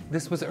was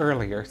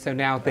earlier, so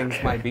now things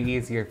might be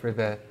easier for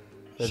the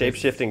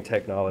Shape-shifting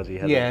technology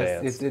has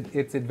Yes, advanced.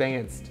 it's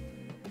advanced.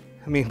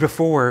 I mean,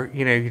 before,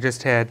 you know, you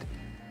just had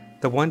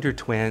the Wonder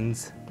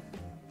Twins.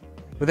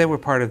 Well, they were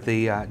part of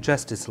the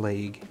Justice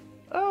League.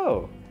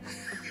 Oh,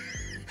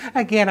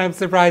 Again, I'm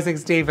surprising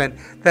Stephen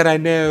that I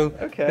know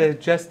okay. the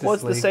Justice Well,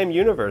 it's League. the same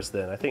universe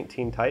then. I think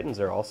Teen Titans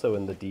are also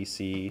in the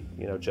DC,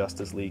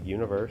 Justice League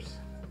universe.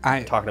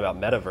 Talking about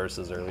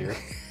metaverses earlier.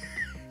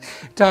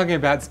 Talking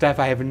about stuff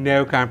I have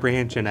no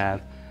comprehension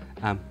of.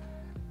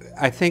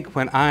 I think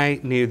when I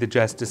knew the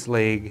Justice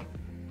League,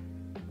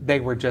 they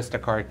were just a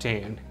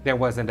cartoon. There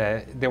wasn't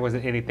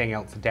anything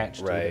else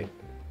attached to Right. it.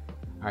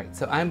 All right,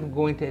 so I'm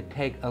going to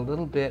take a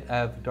little bit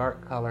of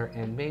dark color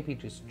and maybe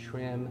just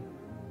trim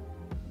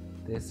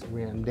this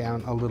rim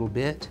down a little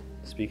bit.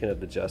 Speaking of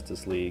the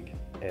Justice League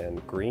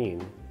and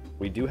green,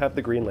 we do have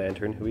the Green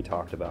Lantern, who we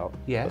talked about.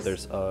 Yes. But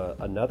there's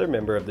another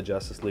member of the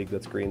Justice League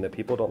that's green that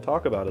people don't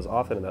talk about as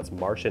often, and that's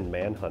Martian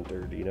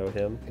Manhunter. Do you know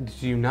him?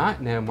 Do you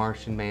not know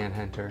Martian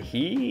Manhunter?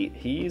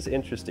 He's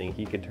interesting.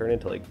 He can turn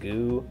into like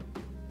goo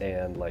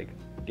and like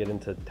get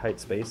into tight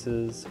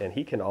spaces, and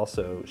he can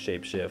also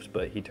shapeshift,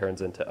 but he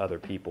turns into other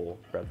people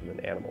rather than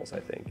animals,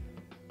 I think.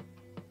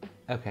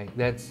 Okay,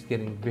 that's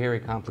getting very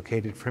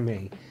complicated for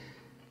me.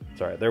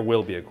 Sorry, there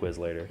will be a quiz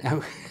later.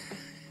 Oh.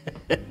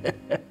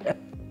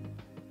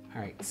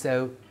 All right,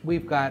 so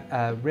we've got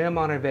a rim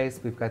on our vase,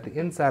 we've got the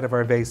inside of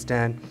our vase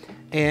done,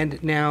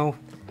 and now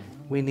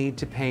we need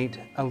to paint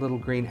a little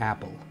green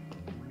apple,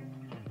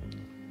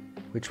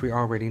 which we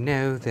already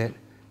know that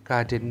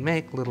God didn't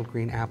make little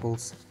green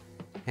apples,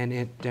 and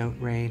it don't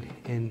rain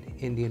in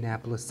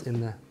Indianapolis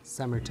in the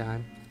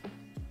summertime.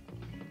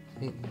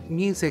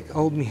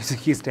 Old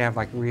music used to have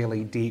like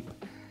really deep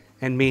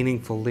and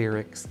meaningful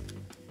lyrics.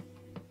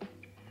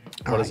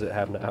 What does it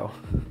have now?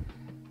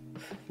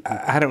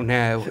 I don't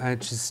know.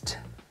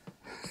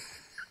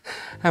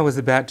 I was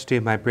about to do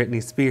my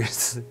Britney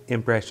Spears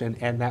impression,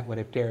 and that would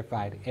have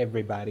terrified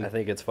everybody. I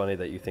think it's funny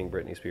that you think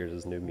Britney Spears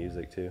is new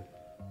music too.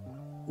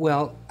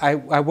 Well, I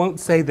won't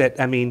say that.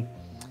 I mean,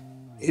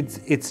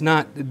 it's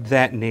not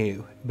that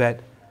new,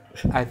 but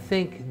I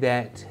think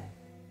that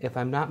if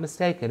I'm not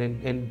mistaken,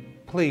 and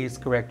please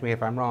correct me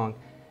if I'm wrong,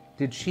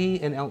 did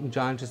she and Elton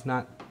John just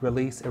not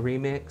release a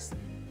remix?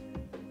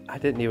 I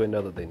didn't even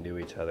know that they knew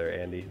each other,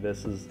 Andy.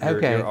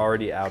 Okay. You're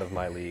already out of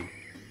my league.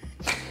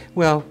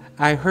 Well,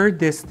 I heard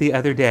this the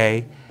other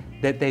day,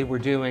 that they were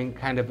doing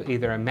kind of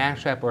either a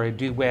mashup or a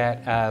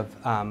duet of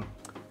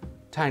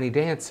Tiny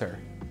Dancer,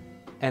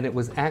 and it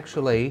was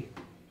actually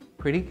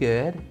pretty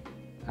good.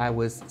 I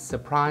was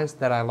surprised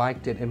that I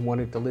liked it and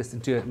wanted to listen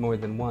to it more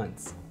than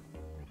once,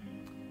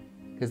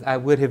 because I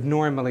would have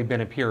normally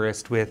been a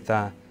purist with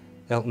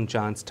Elton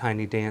John's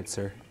Tiny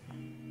Dancer.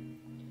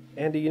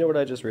 Andy, you know what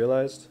I just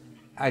realized?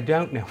 I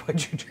don't know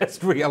what you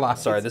just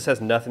realized. Sorry, this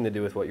has nothing to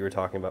do with what you were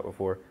talking about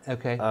before.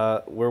 Okay.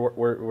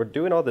 We're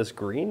doing all this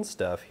green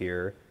stuff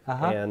here,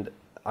 Uh-huh. and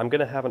I'm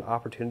gonna have an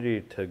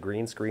opportunity to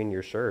green screen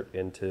your shirt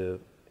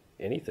into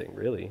anything,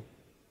 really.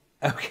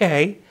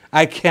 Okay,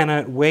 I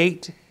cannot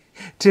wait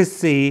to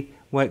see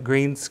what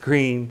green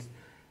screens.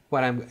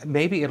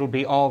 Maybe it'll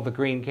be all the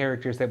green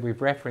characters that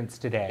we've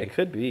referenced today. It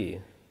could be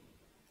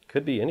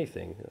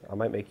anything. I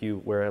might make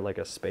you wear like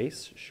a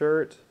space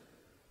shirt.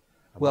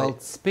 Well,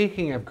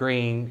 speaking of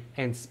green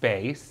and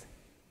space,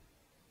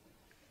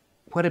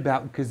 What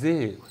about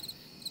kazoo?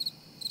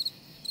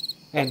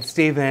 And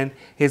Stephen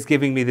is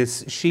giving me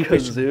this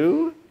sheepish...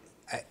 Kazoo?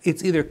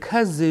 It's either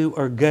kazoo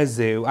or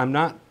gazoo. I'm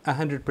not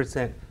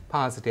 100%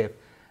 positive,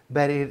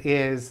 but it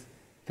is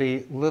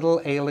the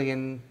little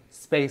alien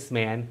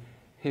spaceman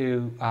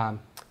who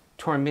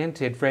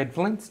tormented Fred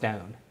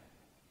Flintstone.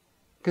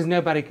 Because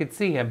nobody could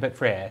see him but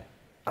Fred.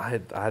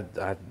 I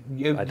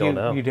don't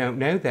know. You don't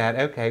know that?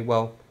 Okay,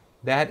 well,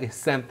 that is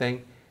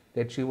something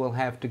that you will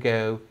have to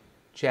go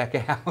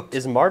check out.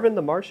 Is Marvin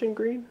the Martian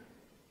green?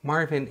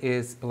 Marvin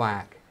is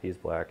black. He's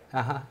black.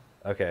 Uh-huh.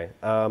 Okay.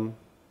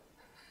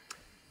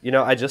 You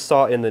know, I just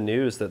saw in the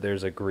news that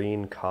there's a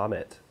green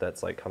comet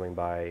that's like coming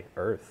by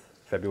Earth,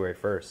 February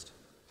 1st.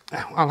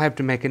 I'll have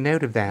to make a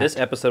note of that. This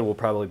episode will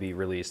probably be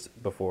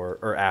released before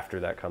or after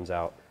that comes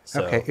out.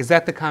 So, okay, is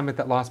that the comet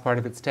that lost part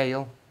of its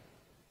tail?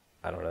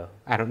 I don't know.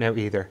 I don't know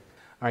either.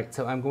 All right,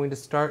 so I'm going to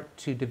start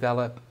to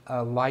develop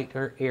a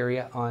lighter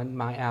area on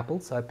my apple.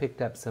 So I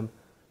picked up some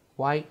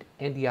white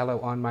and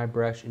yellow on my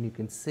brush, and you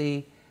can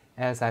see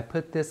as I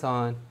put this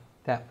on,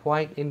 that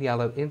white and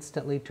yellow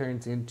instantly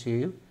turns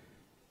into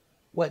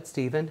what,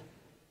 Stephen?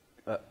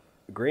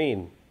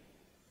 Green.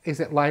 Is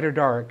it light or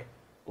dark?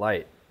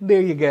 Light.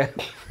 There you go.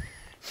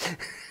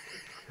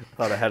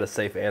 Thought I had a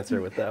safe answer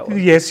with that one.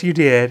 Yes, you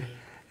did.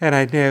 And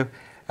I know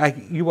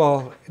you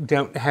all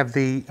don't have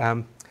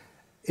the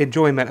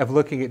enjoyment of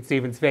looking at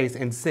Stephen's face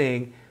and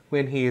seeing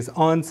when he is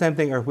on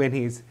something or when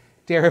he's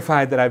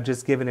terrified that I've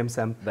just given him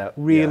some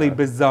really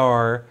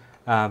bizarre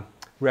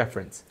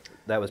reference.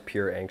 That was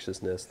pure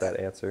anxiousness, that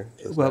answer.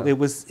 Well, it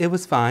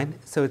was fine.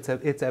 So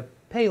it's a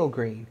pale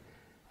green.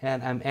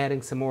 And I'm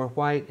adding some more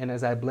white, and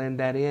as I blend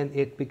that in,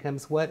 it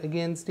becomes what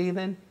again,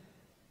 Stephen?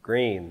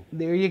 Green.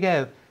 There you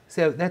go.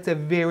 So that's a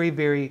very,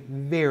 very,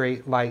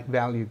 very light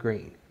value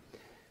green.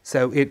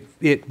 So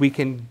we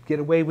can get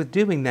away with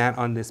doing that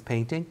on this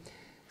painting.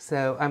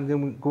 So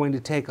I'm going to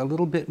take a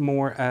little bit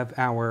more of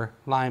our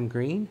lime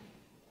green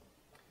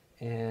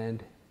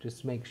and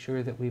just make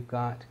sure that we've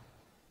got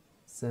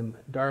some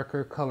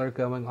darker color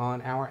going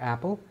on our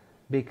apple,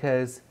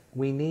 because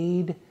we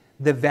need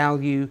the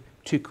value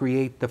to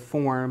create the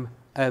form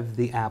of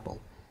the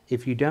apple.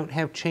 If you don't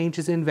have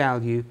changes in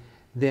value,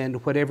 then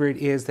whatever it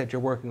is that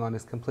you're working on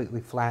is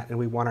completely flat, and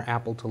we want our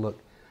apple to look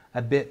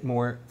a bit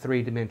more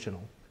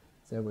three-dimensional.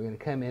 So we're going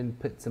to come in and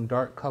put some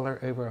dark color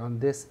over on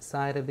this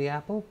side of the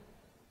apple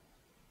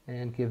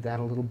and give that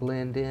a little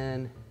blend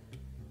in,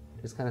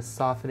 just kind of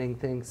softening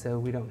things so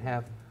we don't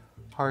have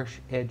harsh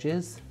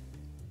edges.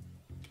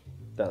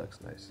 That looks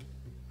nice.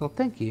 Well,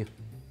 thank you.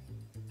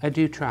 I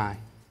do try.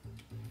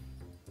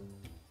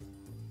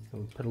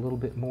 We'll put a little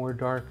bit more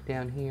dark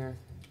down here.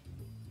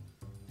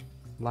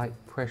 Light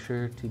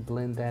pressure to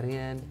blend that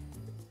in.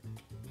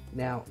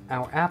 Now,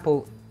 our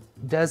apple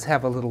does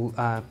have a little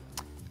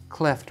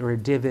cleft or a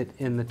divot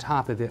in the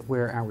top of it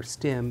where our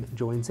stem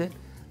joins it.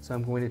 So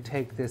I'm going to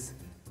take this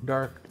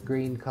dark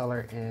green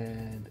color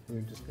and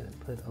we're just going to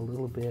put a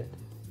little bit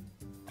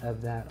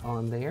of that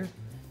on there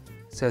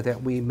so that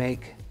we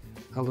make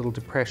a little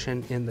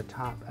depression in the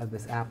top of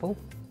this apple.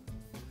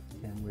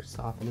 And we're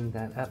softening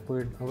that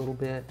upward a little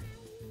bit.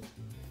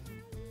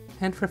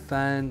 And for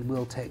fun,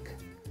 we'll take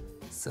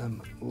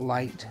some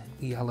lighter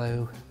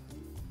yellow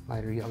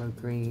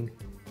green,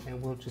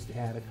 and we'll just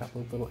add a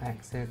couple of little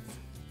accents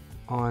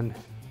on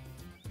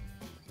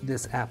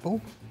this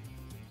apple.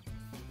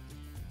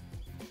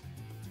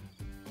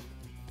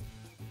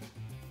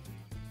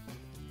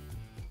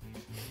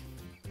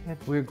 And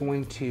we're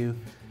going to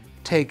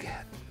take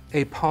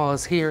a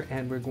pause here,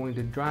 and we're going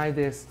to dry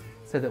this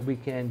so that we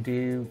can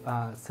do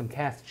some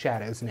cast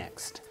shadows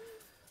next.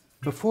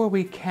 Before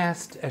we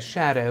cast a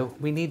shadow,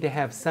 we need to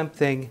have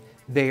something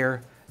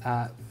there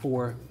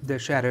for the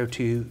shadow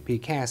to be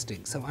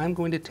casting. So I'm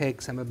going to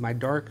take some of my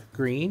dark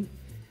green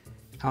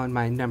on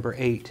my number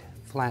 8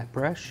 flat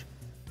brush,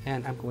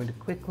 and I'm going to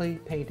quickly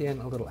paint in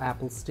a little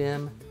apple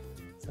stem.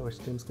 So our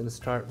stem's going to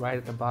start right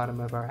at the bottom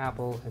of our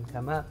apple and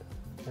come up,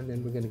 and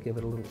then we're going to give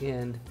it a little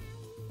end,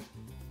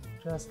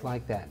 just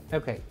like that.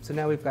 Okay, so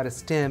now we've got a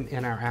stem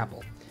in our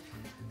apple.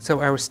 So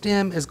our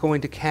stem is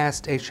going to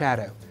cast a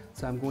shadow.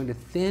 So I'm going to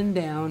thin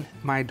down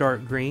my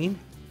dark green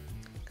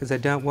because I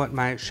don't want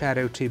my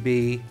shadow to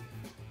be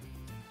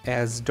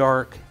as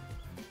dark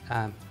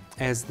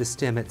as the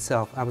stem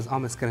itself. I was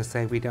almost going to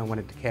say we don't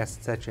want it to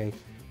cast such a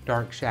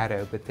dark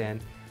shadow, but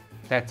then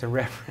that's a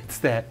reference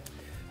that,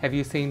 have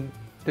you seen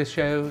the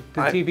show,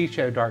 the TV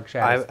show Dark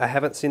Shadows? I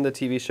haven't seen the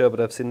TV show,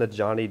 but I've seen the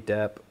Johnny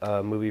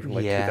Depp movie from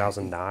like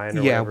 2009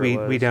 or whatever it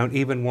was. We don't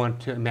even want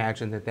to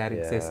imagine that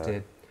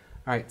existed.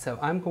 All right, so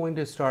I'm going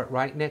to start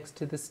right next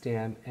to the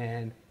stem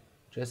and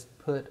just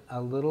put a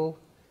little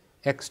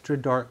extra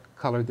dark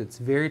color that's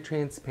very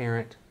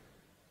transparent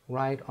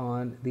right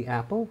on the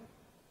apple.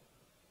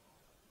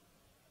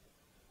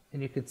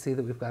 And you can see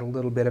that we've got a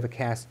little bit of a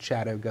cast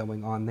shadow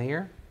going on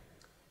there.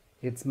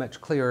 It's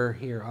much clearer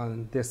here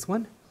on this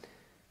one.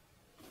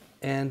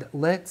 And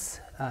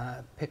let's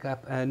pick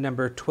up a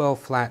number 12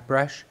 flat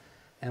brush,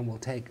 and we'll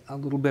take a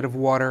little bit of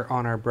water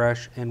on our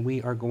brush, and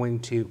we are going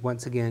to,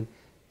 once again,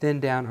 thin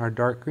down our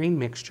dark green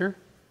mixture.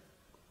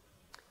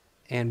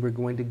 And we're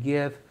going to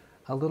give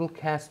a little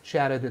cast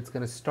shadow that's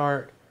going to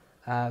start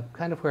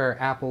kind of where our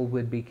apple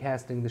would be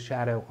casting the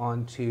shadow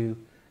onto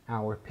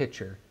our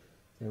picture.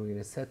 So we're going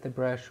to set the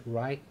brush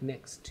right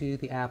next to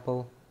the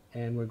apple,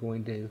 and we're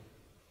going to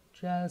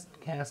just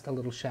cast a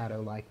little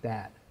shadow like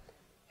that.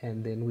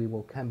 And then we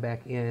will come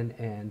back in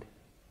and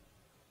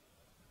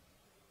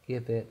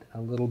give it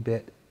a little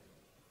bit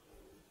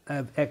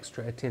of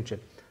extra attention.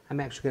 I'm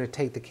actually going to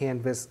take the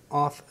canvas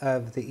off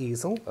of the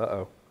easel.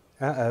 Uh-oh.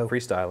 Uh-oh.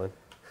 Freestyling.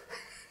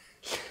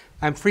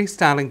 I'm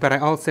freestyling, but I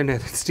also know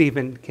that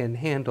Stephen can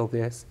handle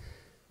this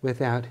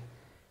without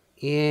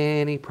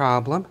any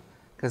problem,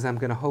 because I'm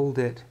going to hold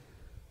it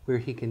where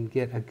he can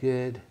get a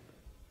good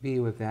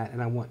view of that.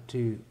 And I want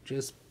to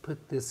just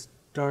put this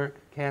dark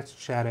cast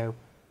shadow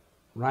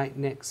right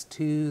next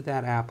to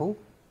that apple.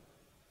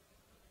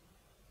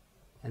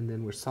 And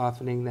then we're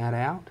softening that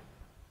out.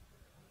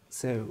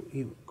 So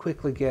you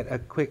quickly get a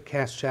quick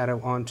cast shadow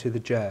onto the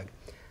jug.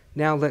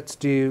 Now let's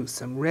do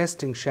some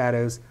resting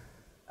shadows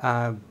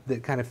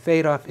that kind of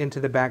fade off into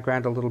the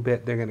background a little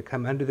bit. They're going to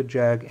come under the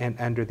jug and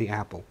under the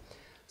apple.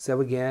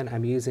 So again,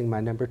 I'm using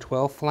my number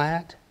 12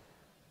 flat.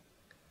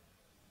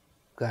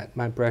 Got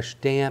my brush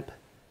damp,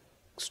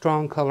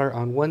 strong color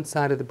on one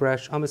side of the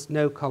brush, almost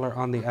no color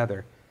on the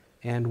other.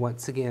 And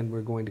once again,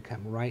 we're going to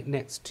come right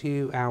next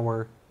to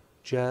our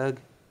jug.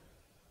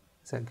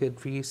 Is that good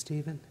for you,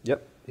 Stephen?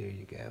 Yep. There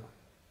you go.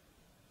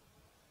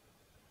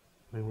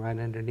 And right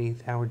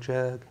underneath our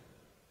jug.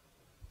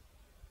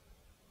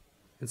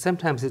 And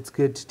sometimes it's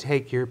good to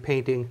take your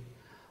painting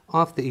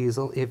off the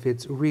easel if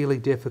it's really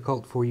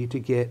difficult for you to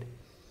get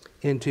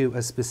into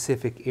a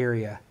specific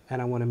area.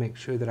 And I want to make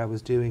sure that I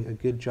was doing a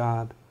good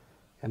job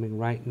coming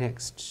right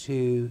next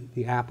to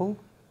the apple.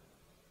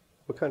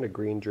 What kind of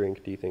green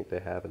drink do you think they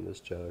have in this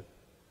jug,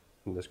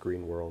 in this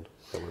green world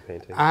that we're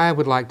painting? I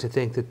would like to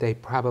think that they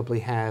probably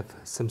have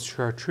some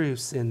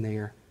chartreuse in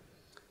there.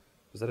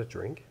 Is that a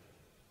drink?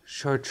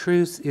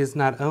 Chartreuse is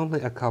not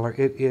only a color,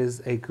 it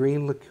is a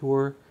green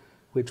liqueur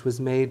which was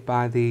made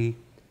by the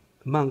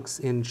monks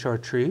in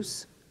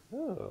Chartreuse.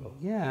 Oh.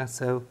 Yeah,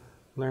 so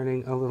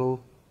learning a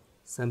little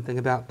something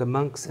about the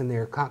monks and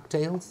their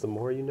cocktails. The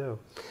more you know.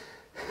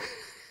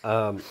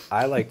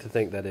 I like to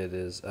think that it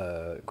is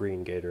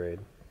green Gatorade.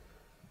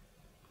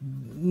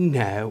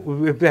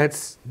 No,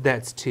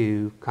 that's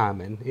too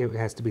common. It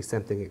has to be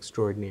something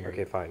extraordinary.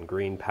 Okay, fine.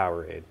 Green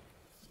Powerade.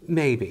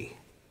 Maybe.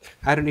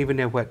 I don't even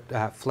know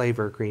what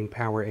flavor Green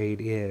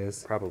Powerade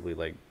is. Probably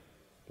like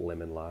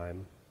lemon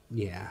lime.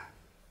 Yeah.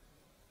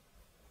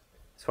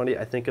 It's funny,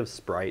 I think of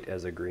Sprite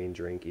as a green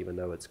drink, even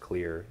though it's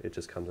clear. It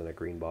just comes in a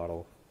green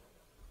bottle.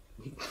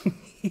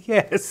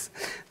 Yes,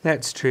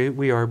 that's true.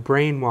 We are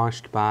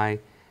brainwashed by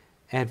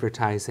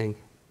advertising.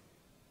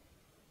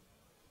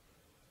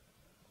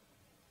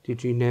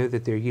 Did you know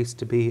that there used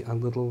to be a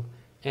little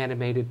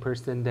animated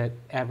person that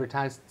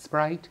advertised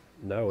Sprite?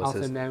 No,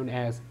 also known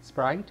as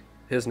Sprite.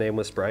 His name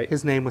was Sprite?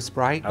 His name was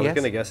Sprite, I was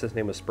going to guess his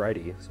name was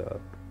Spritey,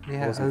 so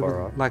yeah, it wasn't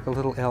far off. Like a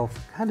little elf.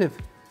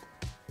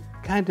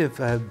 Kind of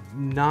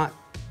not,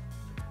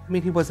 I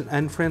mean, he wasn't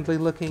unfriendly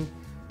looking,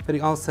 but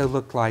he also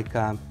looked like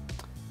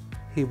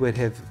he would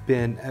have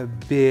been a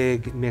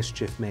big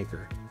mischief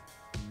maker.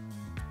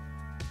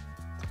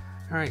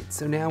 All right,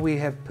 so now we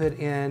have put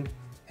in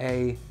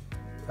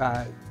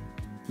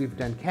we've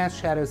done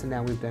cast shadows and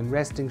now we've done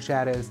resting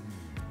shadows.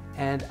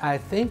 And I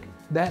think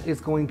that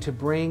is going to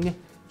bring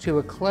to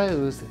a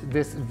close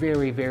this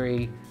very,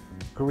 very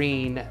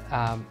green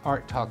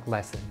art talk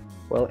lesson.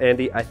 Well,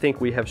 Andy, I think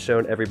we have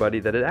shown everybody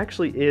that it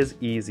actually is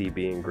easy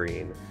being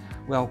green.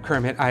 Well,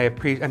 Kermit,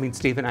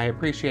 Stephen, I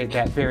appreciate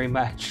that very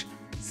much.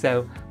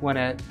 So want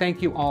to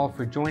thank you all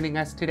for joining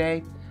us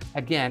today.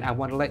 Again, I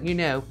want to let you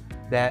know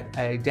that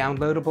a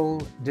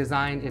downloadable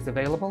design is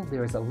available.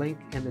 There is a link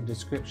in the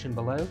description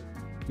below.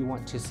 You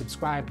want to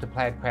subscribe to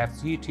Plaid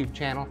Craft's YouTube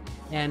channel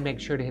and make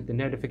sure to hit the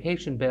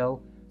notification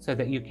bell so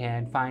that you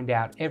can find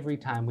out every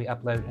time we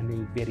upload a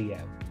new video.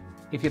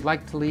 If you'd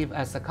like to leave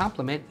us a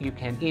compliment, you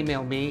can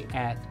email me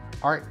at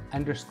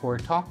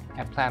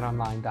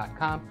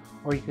art_talk@plaidonline.com,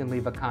 or you can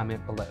leave a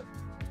comment below.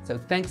 So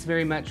thanks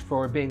very much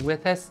for being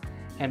with us,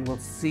 and we'll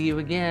see you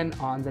again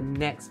on the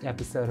next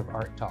episode of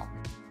Art Talk.